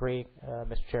disagree,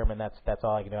 Mr. Chairman, that's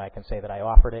all I can do. I can say that I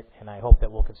offered it, and I hope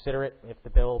that we'll consider it if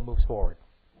the bill moves forward.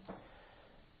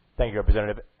 Thank you,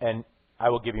 Representative. And I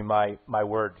will give you my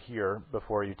word here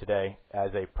before you today as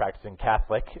a practicing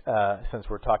Catholic, since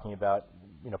we're talking about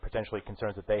potentially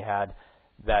concerns that they had,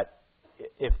 that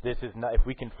if this is not, if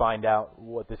we can find out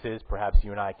what this is, perhaps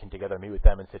you and I can together meet with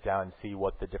them and sit down and see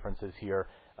what the difference is here.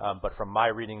 But from my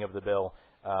reading of the bill,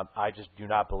 I just do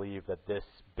not believe that this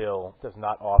bill does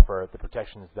not offer the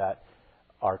protections that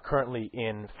are currently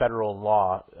in federal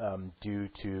law due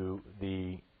to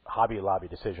the Hobby Lobby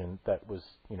decision that was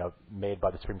made by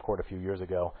the Supreme Court a few years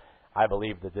ago. I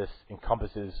believe that this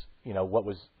encompasses what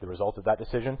was the result of that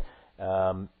decision,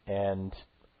 and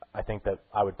I think that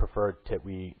I would prefer that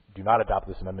we do not adopt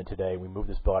this amendment today. We move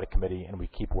this bill out of committee, and we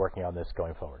keep working on this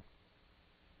going forward.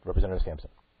 Representative Sampson.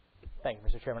 Thank you,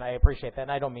 Mr. Chairman. I appreciate that,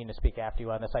 and I don't mean to speak after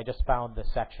you on this. I just found the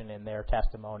section in their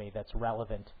testimony that's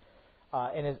relevant.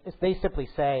 And they simply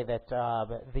say that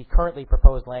the currently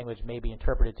proposed language may be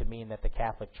interpreted to mean that the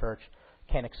Catholic Church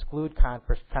can exclude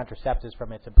contraceptives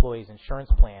from its employees' insurance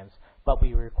plans, but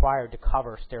be required to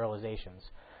cover sterilizations.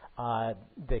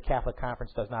 The Catholic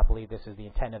Conference does not believe this is the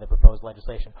intent of the proposed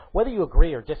legislation. Whether you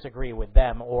agree or disagree with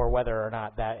them, or whether or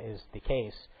not that is the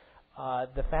case,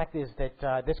 the fact is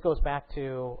that this goes back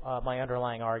to my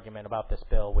underlying argument about this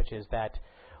bill, which is that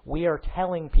we are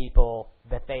telling people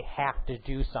that they have to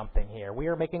do something here. We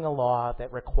are making a law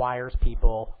that requires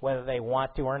people, whether they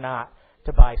want to or not,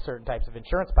 to buy certain types of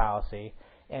insurance policy.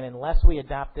 And unless we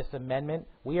adopt this amendment,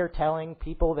 we are telling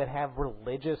people that have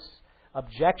religious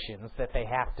objections that they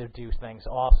have to do things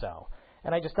also.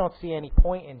 And I just don't see any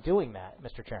point in doing that,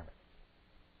 Mr. Chairman.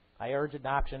 I urge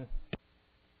adoption.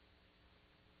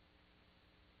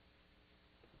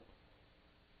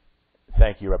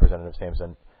 Thank you, Representative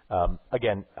Sampson.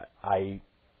 Again, I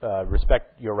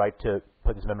respect your right to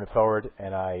put this amendment forward,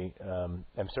 and I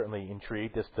am certainly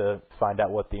intrigued as to find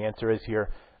out what the answer is here.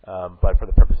 But for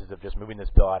the purposes of just moving this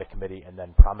bill out of committee and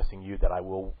then promising you that I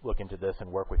will look into this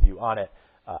and work with you on it,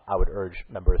 I would urge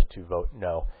members to vote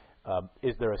no.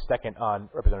 Is there a second on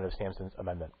Representative Sampson's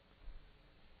amendment?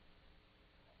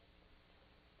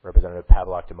 Representative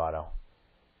Pavlak-D'Amato.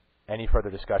 Any further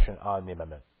discussion on the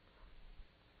amendment?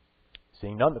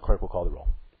 Seeing none, the clerk will call the roll.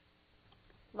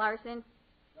 Larson?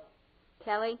 No.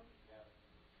 Kelly? No.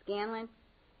 Scanlon?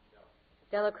 No.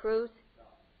 Dela Cruz? No.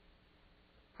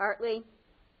 Hartley?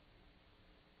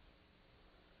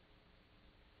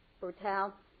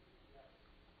 Bertel? Yes.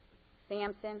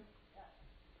 Sampson?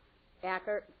 Yes.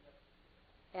 Ackert?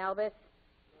 Yes. Albus?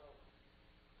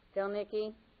 No.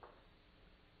 Delnicki?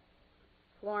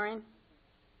 Florin?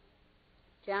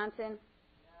 Johnson?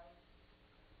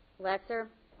 No. Lesser?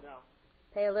 No.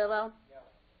 Paolillo? No.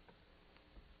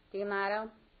 D'Amato? No.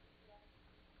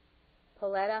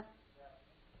 Paletta? No.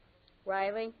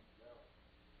 Riley? No.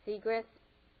 Segrist?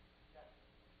 Yes.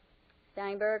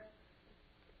 Steinberg?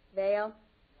 Vale?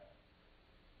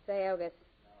 Yes. Ziogas?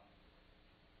 No.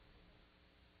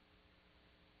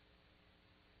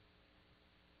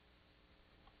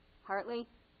 Hartley?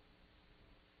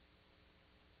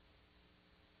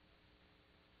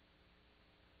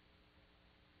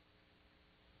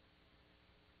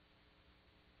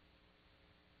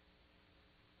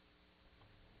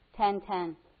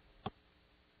 1010.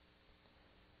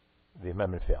 The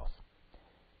amendment fails.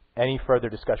 Any further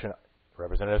discussion?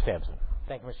 Representative Sampson.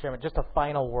 Thank you, Mr. Chairman. Just a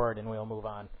final word, and we'll move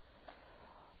on.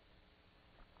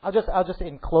 I'll just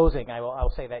in closing,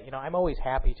 I'll say that I'm always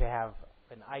happy to have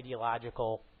an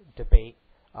ideological debate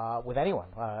with anyone,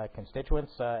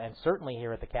 constituents, and certainly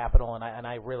here at the Capitol. And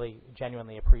I really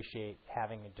genuinely appreciate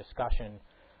having a discussion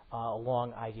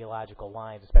along ideological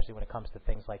lines, especially when it comes to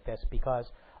things like this, because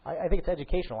I think it's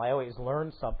educational. I always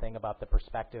learn something about the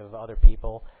perspective of other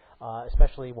people,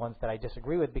 especially ones that I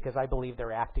disagree with, because I believe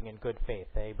they're acting in good faith.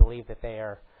 They believe that they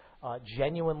are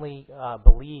genuinely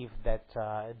believe that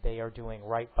they are doing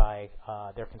right by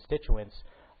their constituents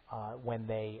when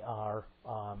they are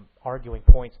arguing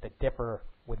points that differ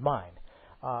with mine.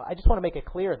 I just want to make it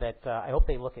clear that I hope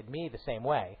they look at me the same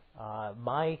way.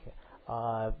 My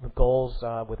goals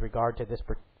with regard to this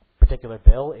particular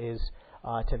bill is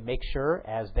to make sure,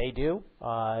 as they do,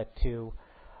 to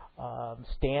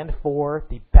stand for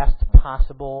the best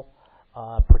possible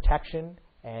protection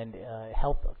and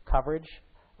health coverage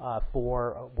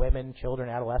for women, children,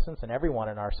 adolescents, and everyone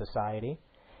in our society.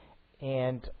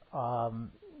 And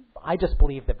I just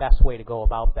believe the best way to go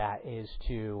about that is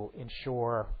to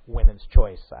ensure women's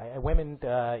choice. Women,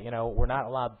 were not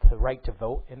allowed the right to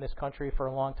vote in this country for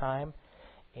a long time,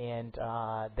 and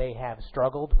they have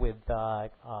struggled with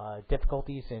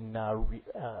difficulties in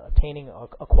obtaining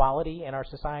equality in our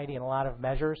society in a lot of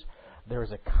measures. There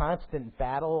is a constant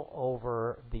battle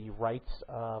over the rights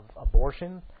of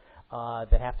abortion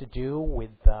that have to do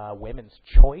with women's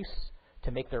choice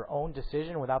to make their own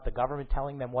decision without the government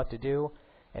telling them what to do.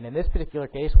 And in this particular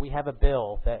case, we have a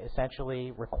bill that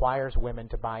essentially requires women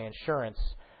to buy insurance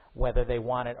whether they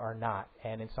want it or not.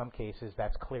 And in some cases,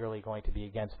 that's clearly going to be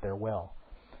against their will.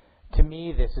 To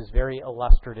me, this is very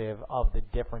illustrative of the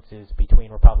differences between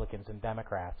Republicans and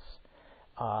Democrats.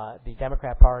 The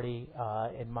Democrat Party,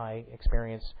 in my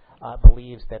experience,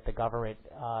 believes that the government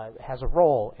has a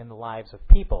role in the lives of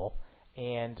people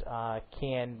and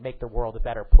can make the world a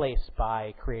better place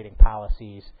by creating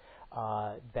policies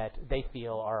that they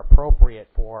feel are appropriate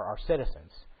for our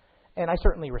citizens. And I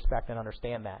certainly respect and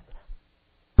understand that.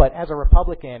 But as a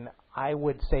Republican, I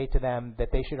would say to them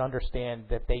that they should understand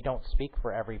that they don't speak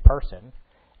for every person,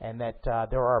 and that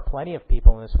there are plenty of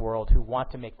people in this world who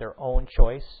want to make their own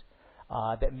choice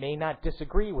that may not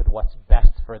disagree with what's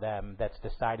best for them that's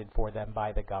decided for them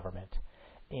by the government.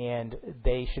 And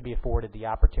they should be afforded the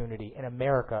opportunity in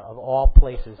America, of all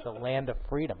places, the land of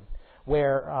freedom,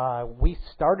 where we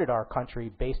started our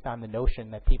country based on the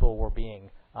notion that people were being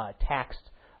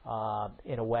taxed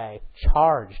in a way,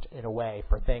 charged in a way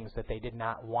for things that they did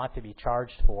not want to be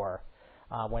charged for,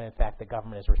 when in fact the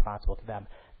government is responsible to them.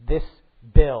 This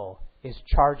bill is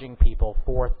charging people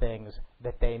for things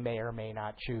that they may or may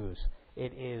not choose.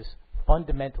 It is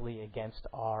fundamentally against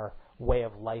our way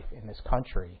of life in this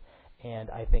country,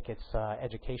 and I think it's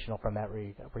educational from that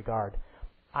regard.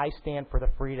 I stand for the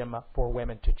freedom for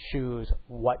women to choose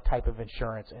what type of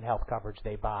insurance and health coverage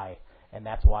they buy, and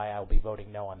that's why I will be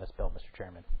voting no on this bill, Mr.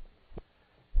 Chairman.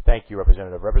 Thank you,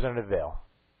 Representative. Representative Vail.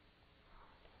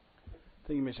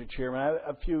 Thank you, Mr. Chairman. I have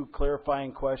a few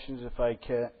clarifying questions, if I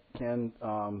can.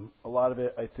 A lot of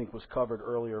it, I think, was covered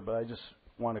earlier, but I just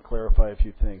want to clarify a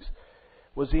few things.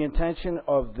 Was the intention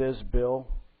of this bill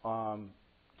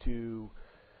to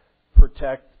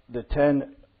protect the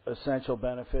 10 essential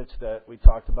benefits that we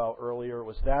talked about earlier?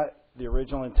 Was that the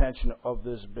original intention of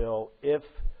this bill if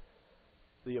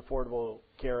the Affordable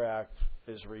Care Act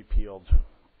is repealed?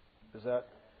 Is that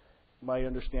my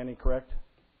understanding correct?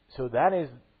 So that is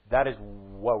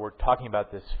what we're talking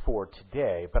about this for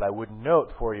today, but I would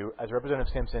note for you, as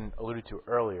Representative Sampson alluded to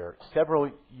earlier,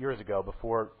 several years ago,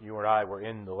 before you and I were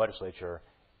in the legislature,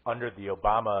 under the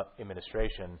Obama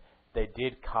administration, they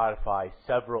did codify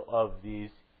several of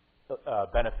these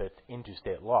benefits into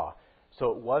state law.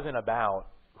 So it wasn't about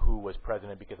who was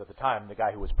president, because at the time, the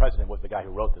guy who was president was the guy who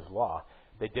wrote this law.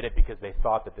 They did it because they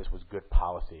thought that this was good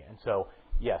policy. And so,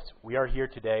 yes, we are here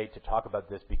today to talk about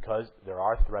this because there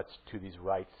are threats to these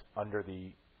rights under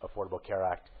the Affordable Care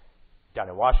Act down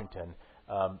in Washington.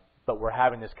 But we're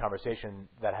having this conversation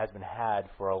that has been had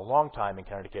for a long time in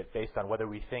Connecticut based on whether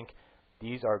we think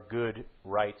these are good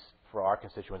rights for our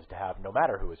constituents to have, no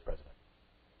matter who is president.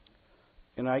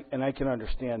 And I can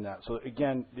understand that. So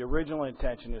again, the original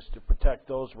intention is to protect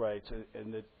those rights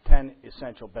and the 10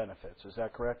 essential benefits. Is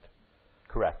that correct?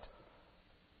 Correct.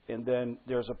 And then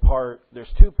there's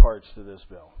two parts to this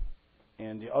bill.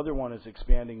 And the other one is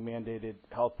expanding mandated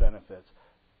health benefits.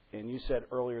 And you said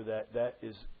earlier that that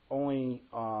is only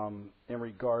in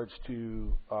regards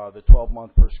to the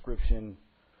 12-month prescription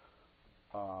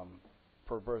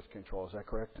for birth control. Is that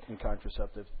correct? And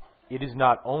contraceptives. It is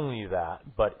not only that,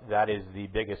 but that is the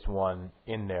biggest one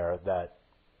in there that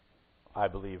I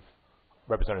believe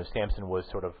Representative Sampson was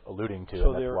sort of alluding to.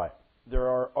 So and that's why. There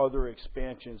are other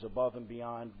expansions above and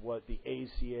beyond what the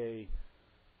ACA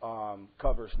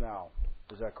covers now.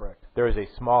 Is that correct? There is a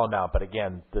small amount, but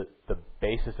again, the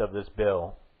basis of this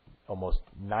bill, almost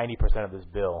 90% of this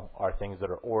bill, are things that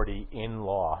are already in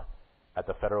law at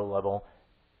the federal level.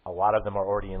 A lot of them are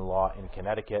already in law in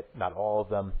Connecticut, not all of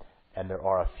them, and there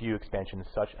are a few expansions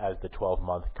such as the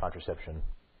 12-month contraception.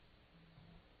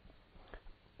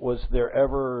 Was there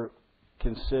ever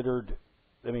considered,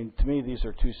 I mean, to me these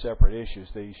are two separate issues.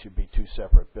 They should be two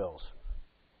separate bills.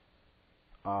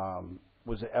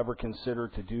 Was it ever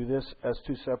considered to do this as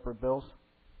two separate bills?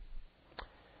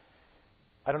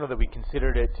 I don't know that we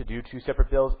considered it to do two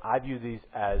separate bills. I view these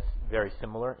as very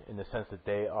similar in the sense that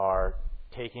they are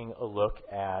taking a look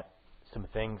at some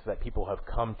things that people have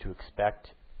come to expect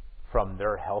from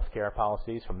their health care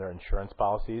policies, from their insurance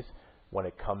policies when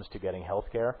it comes to getting health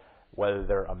care. Whether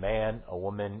they're a man, a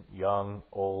woman, young,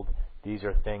 old, these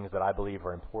are things that I believe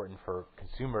are important for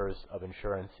consumers of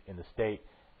insurance in the state,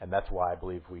 and that's why I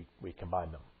believe we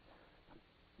combine them.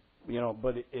 You know,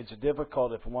 but it's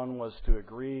difficult if one was to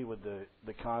agree with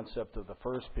the concept of the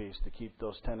first piece to keep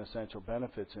those 10 essential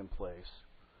benefits in place,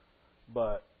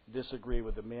 but disagree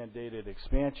with the mandated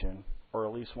expansion, or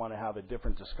at least want to have a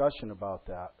different discussion about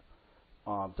that.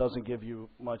 Doesn't give you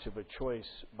much of a choice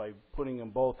by putting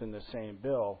them both in the same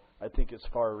bill. I think it's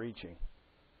far-reaching,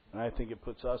 and I think it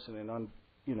puts us in an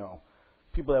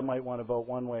people that might want to vote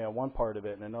one way on one part of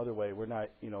it and another way, we're not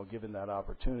given that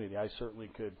opportunity. I certainly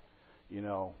could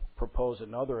propose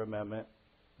another amendment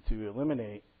to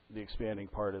eliminate the expanding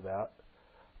part of that,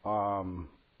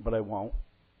 but I won't.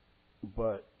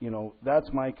 But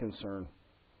that's my concern.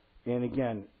 And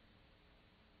again,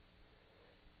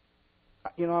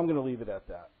 I'm going to leave it at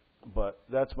that. But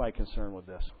that's my concern with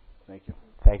this. Thank you.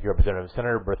 Thank you, Representative.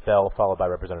 Senator Berthel, followed by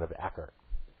Representative Ackert.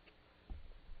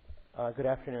 Good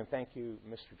afternoon. Thank you,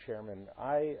 Mr. Chairman.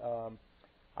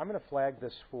 I'm going to flag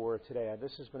this for today.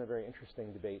 This has been a very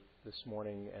interesting debate this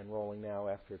morning and rolling now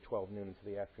after 12 noon into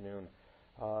the afternoon.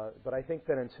 But I think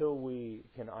that until we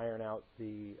can iron out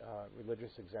the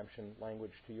religious exemption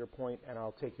language, to your point, and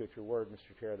I'll take you at your word,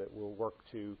 Mr. Chair, that we'll work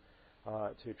to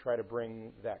try to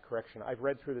bring that correction. I've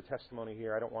read through the testimony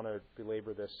here. I don't want to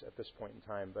belabor this at this point in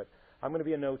time, but I'm going to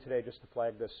be a no today just to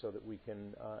flag this so that we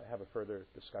can have a further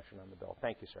discussion on the bill.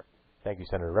 Thank you, sir. Thank you,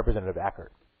 Senator. Representative Ackert.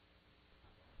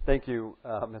 Thank you,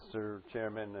 Mr.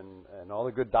 Chairman, and all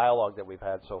the good dialogue that we've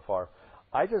had so far.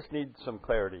 I just need some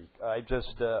clarity. I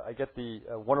get the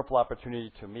wonderful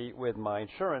opportunity to meet with my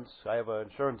insurance. I have an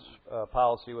insurance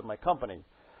policy with my company,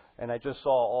 and I just saw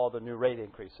all the new rate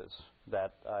increases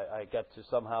that I get to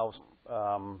somehow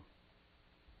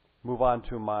move on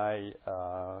to my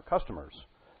customers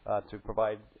to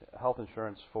provide health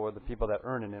insurance for the people that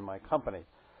earn it in my company.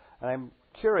 And I'm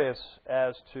curious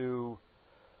as to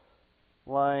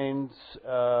lines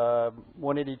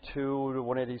 182 to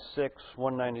 186,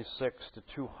 196 to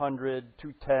 200,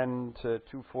 210 to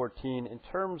 214 in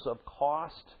terms of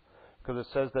cost, because it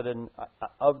says that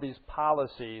of these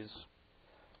policies,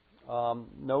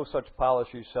 no such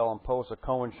policy shall impose a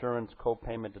co-insurance,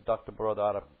 co-payment, deductible, or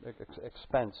other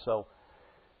expense. So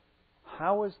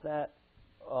how is that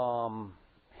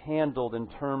handled in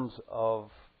terms of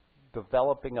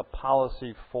developing a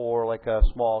policy for like a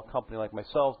small company like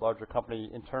myself, larger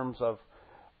company, in terms of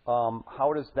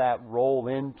how does that roll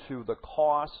into the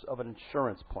cost of an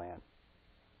insurance plan?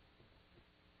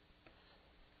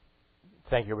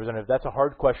 Thank you, Representative. That's a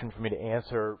hard question for me to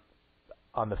answer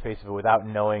on the face of it without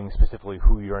knowing specifically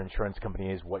who your insurance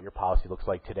company is, what your policy looks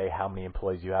like today, how many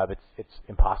employees you have. It's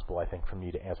impossible, I think, for me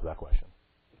to answer that question.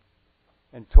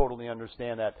 And totally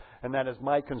understand that. And that is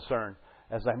my concern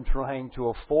as I'm trying to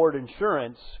afford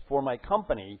insurance for my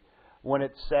company when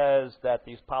it says that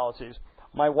these policies.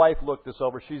 My wife looked this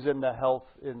over. She's in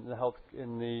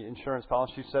the insurance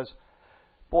policy. She says,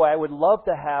 "Boy, I would love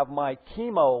to have my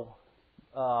cancer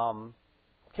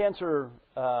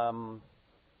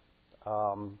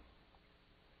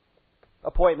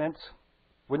appointments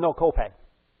with no copay.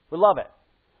 We love it."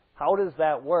 How does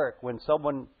that work when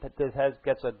someone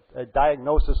gets a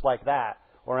diagnosis like that,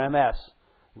 or MS,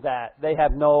 that they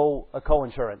have no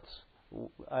co-insurance,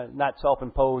 not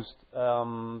self-imposed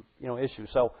issue?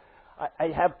 So I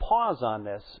have pause on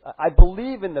this. I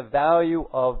believe in the value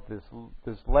of this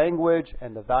language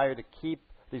and the value to keep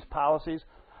these policies,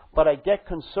 but I get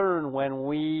concerned when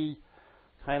we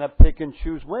kind of pick and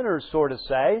choose winners, sort of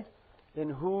say, in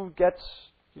who gets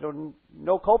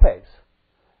no copays.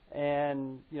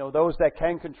 and those that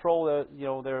can control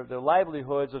their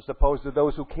livelihoods as opposed to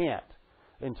those who can't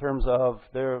in terms of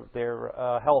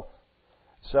their health.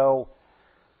 So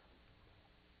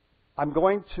I'm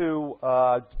going to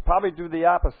probably do the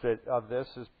opposite of this,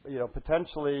 is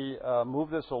potentially move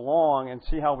this along and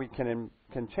see how we can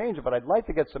change it. But I'd like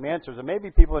to get some answers, and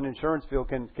maybe people in the insurance field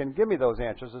can give me those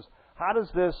answers. Is how does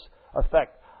this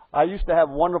affect? I used to have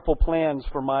wonderful plans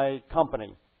for my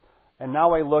company, and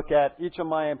now I look at each of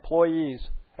my employees,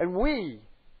 and we,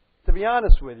 to be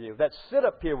honest with you, that sit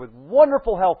up here with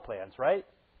wonderful health plans, right,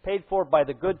 paid for by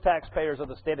the good taxpayers of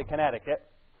the state of Connecticut,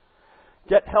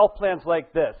 get health plans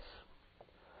like this.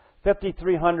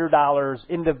 $5,300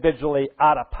 individually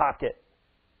out of pocket,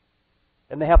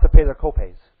 and they have to pay their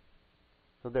copays.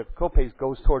 So their copays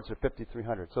goes towards their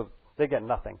 $5,300, so they get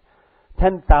nothing.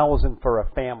 $10,000 for a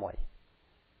family.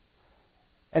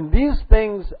 And these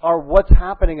things are what's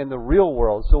happening in the real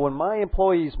world. So when my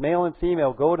employees, male and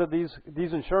female, go to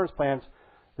these insurance plans,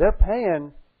 they're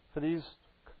paying for these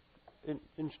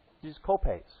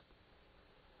copays.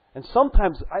 And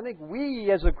sometimes I think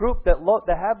we, as a group that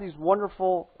have these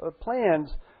wonderful plans,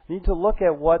 need to look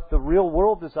at what the real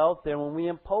world is out there when we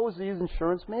impose these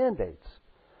insurance mandates.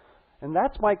 And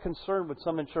that's my concern with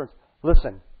some insurance.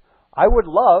 Listen, I would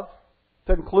love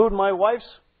to include my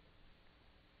wife's,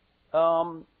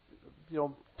 2-3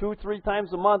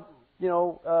 times a month,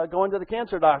 going to the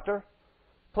cancer doctor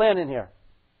plan in here.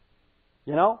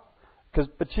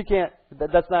 But she can't.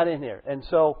 That's not in here. And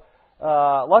so.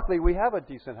 Luckily, we have a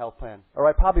decent health plan, or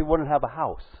I probably wouldn't have a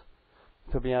house,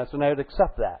 to be honest, and I would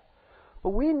accept that.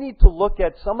 But we need to look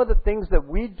at some of the things that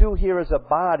we do here as a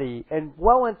body, and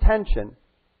well-intentioned,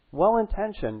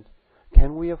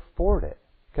 can we afford it?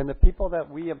 Can the people that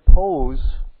we impose,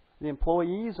 the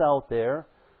employees out there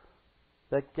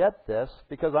that get this,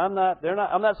 because I'm not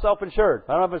self-insured.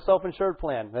 I don't have a self-insured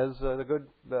plan, as the good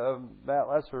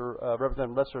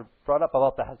Representative Lesser brought up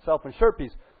about the self-insured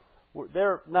piece.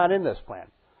 They're not in this plan.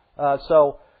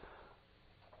 So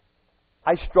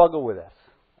I struggle with this.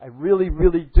 I really,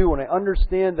 really do. And I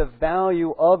understand the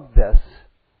value of this.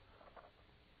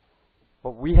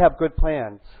 But we have good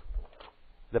plans.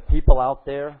 The people out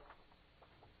there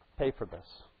pay for this.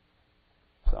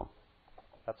 So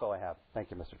that's all I have. Thank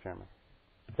you, Mr. Chairman.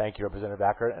 Thank you, Representative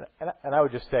Acker. And I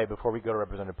would just say, before we go to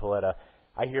Representative Paletta,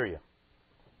 I hear you.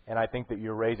 And I think that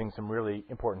you're raising some really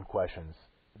important questions.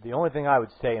 The only thing I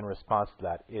would say in response to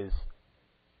that is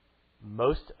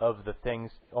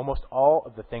almost all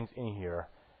of the things in here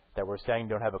that we're saying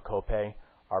don't have a copay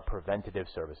are preventative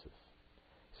services.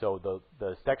 So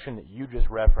the section that you just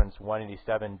referenced,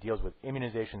 187, deals with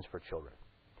immunizations for children.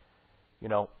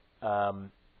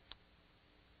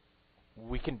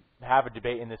 We can have a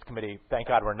debate in this committee, thank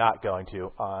God we're not going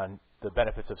to, on the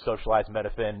benefits of socialized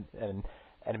medicine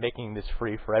and making this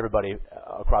free for everybody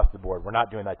across the board. We're not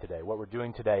doing that today. What we're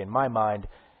doing today, in my mind,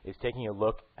 is taking a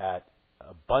look at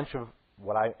a bunch of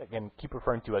what I, again, keep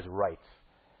referring to as rights.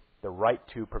 The right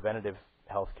to preventative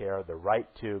health care, the right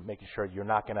to making sure you're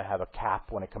not going to have a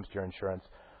cap when it comes to your insurance.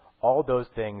 All those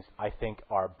things, I think,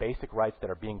 are basic rights that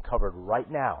are being covered right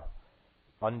now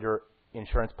under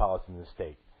insurance policy in the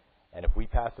state. And if we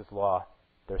pass this law,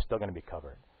 they're still going to be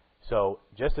covered. So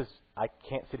just as I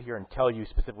can't sit here and tell you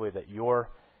specifically that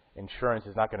your insurance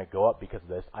is not going to go up because of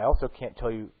this, I also can't tell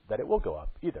you that it will go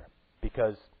up either.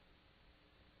 Because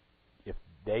if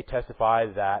they testify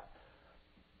that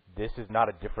this is not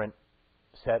a different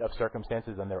set of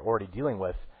circumstances than they're already dealing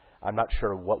with, I'm not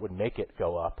sure what would make it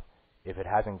go up if it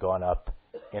hasn't gone up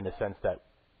in the sense that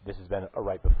this has been a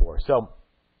right before. So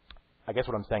I guess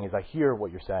what I'm saying is I hear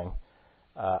what you're saying.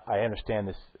 I understand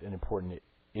this is an important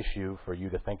issue for you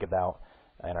to think about,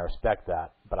 and I respect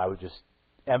that, but I would just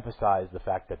emphasize the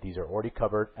fact that these are already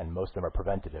covered and most of them are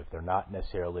preventative. They're not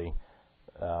necessarily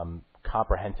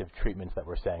comprehensive treatments that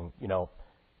we're saying,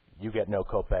 you get no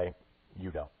copay,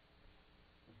 you don't.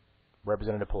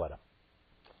 Representative Paletta.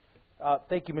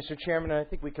 Thank you, Mr. Chairman. I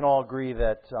think we can all agree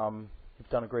that you've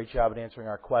done a great job at answering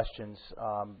our questions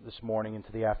this morning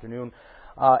into the afternoon.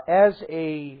 As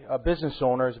a business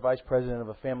owner, as vice president of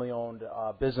a family-owned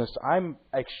business, I'm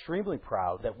extremely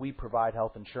proud that we provide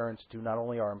health insurance to not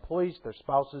only our employees, their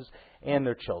spouses, and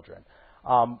their children.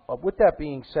 With that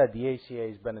being said, the ACA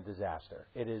has been a disaster.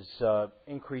 It has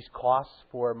increased costs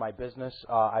for my business.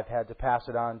 I've had to pass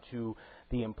it on to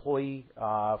the employee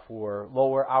for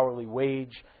lower hourly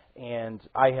wage, and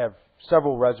I have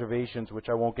several reservations, which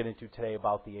I won't get into today,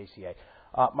 about the ACA.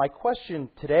 My question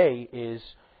today is,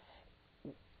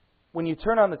 when you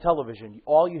turn on the television,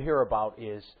 all you hear about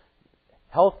is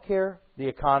healthcare, the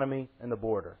economy, and the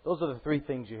border. Those are the three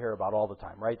things you hear about all the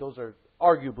time, right? Those are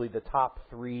arguably the top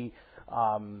three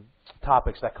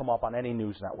topics that come up on any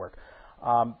news network.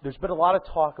 There's been a lot of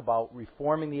talk about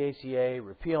reforming the ACA,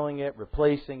 repealing it,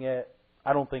 replacing it.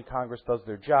 I don't think Congress does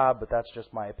their job, but that's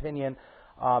just my opinion.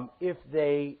 If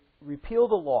they repeal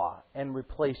the law and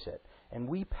replace it, and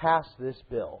we pass this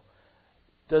bill,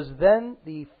 does then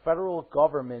the federal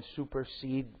government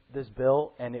supersede this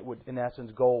bill and it would, in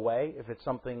essence, go away if it's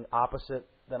something opposite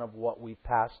than of what we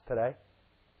passed today?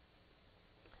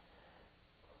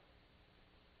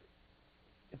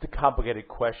 It's a complicated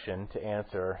question to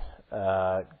answer,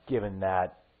 given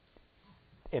that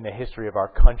in the history of our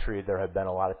country there have been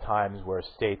a lot of times where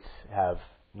states have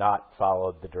not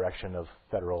followed the direction of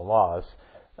federal laws,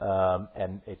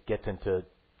 and it gets into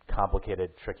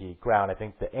complicated, tricky ground. I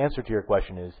think the answer to your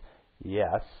question is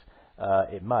yes,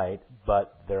 it might,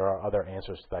 but there are other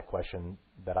answers to that question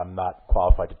that I'm not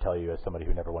qualified to tell you as somebody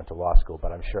who never went to law school,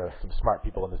 but I'm sure some smart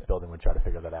people in this building would try to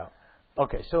figure that out.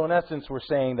 Okay, so in essence we're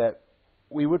saying that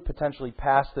we would potentially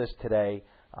pass this today,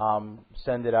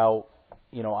 send it out,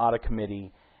 out of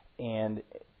committee, and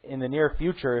in the near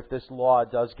future, if this law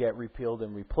does get repealed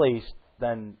and replaced,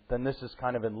 then this is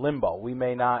kind of in limbo. We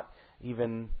may not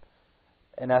even,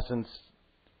 in essence,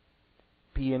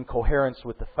 be in coherence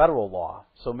with the federal law.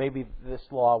 So maybe this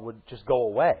law would just go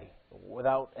away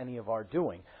without any of our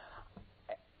doing.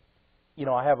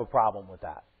 I have a problem with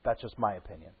that. That's just my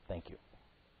opinion. Thank you.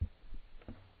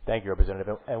 Thank you,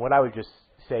 Representative. And what I would just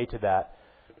say to that,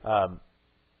 I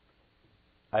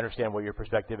understand what your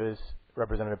perspective is,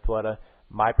 Representative Paletta.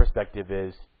 My perspective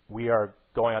is we are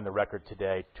going on the record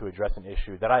today to address an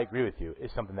issue that I agree with you is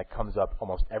something that comes up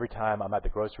almost every time I'm at the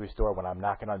grocery store, when I'm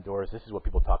knocking on doors. This is what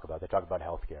people talk about. They talk about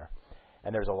health care.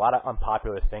 And there's a lot of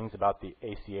unpopular things about the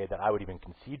ACA that I would even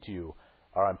concede to you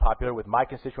are unpopular with my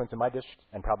constituents in my district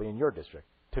and probably in your district,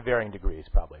 to varying degrees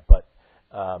probably. But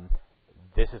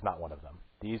this is not one of them.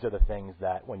 These are the things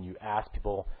that when you ask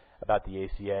people about the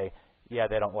ACA, yeah,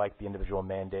 they don't like the individual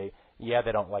mandate. Yeah,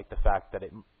 they don't like the fact that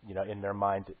it, in their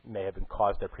minds it may have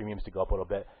caused their premiums to go up a little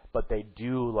bit, but they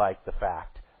do like the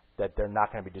fact that they're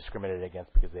not going to be discriminated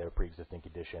against because they have a pre-existing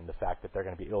condition, the fact that they're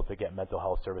going to be able to get mental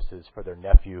health services for their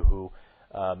nephew who,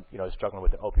 is struggling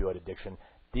with an opioid addiction.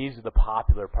 These are the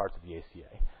popular parts of the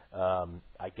ACA.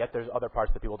 I get there's other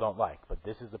parts that people don't like, but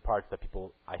this is the parts that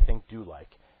people, I think, do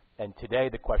like. And today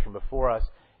the question before us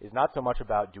is not so much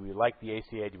about do we like the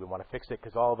ACA, do we want to fix it,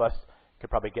 because all of us could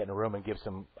probably get in a room and give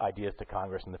some ideas to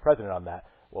Congress and the President on that.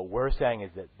 What we're saying is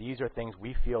that these are things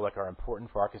we feel like are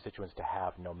important for our constituents to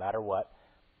have no matter what,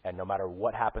 and no matter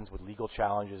what happens with legal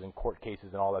challenges and court cases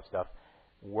and all that stuff,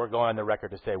 we're going on the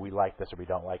record to say we like this or we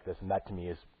don't like this, and that to me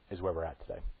is where we're at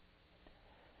today.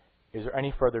 Is there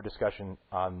any further discussion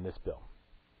on this bill?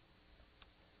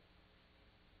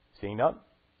 Seeing none,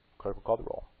 clerk will call the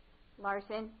roll.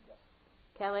 Larson? Yes.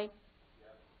 Kelly?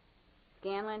 Yes.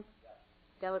 Scanlon? Yes.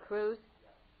 Dela Cruz?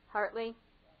 Yes. Hartley?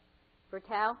 Yes.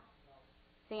 Bertel? No.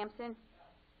 Sampson?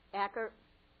 Yes. Ackert?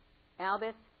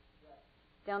 Albus? Yes.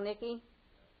 Delnicki? Yes.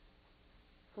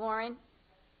 Florin?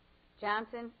 Yes.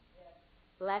 Johnson? Yes.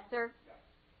 Lesser? Yes.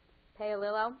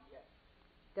 Paolillo? Yes.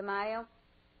 DeMaio?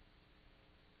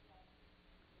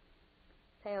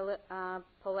 Yes.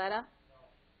 Paletta? No.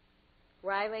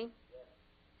 Riley?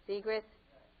 Yes. Segrist?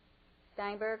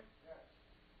 Steinberg? Yes.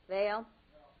 Vale?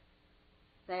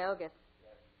 No. Ziogas?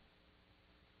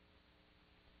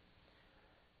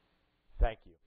 Thank you.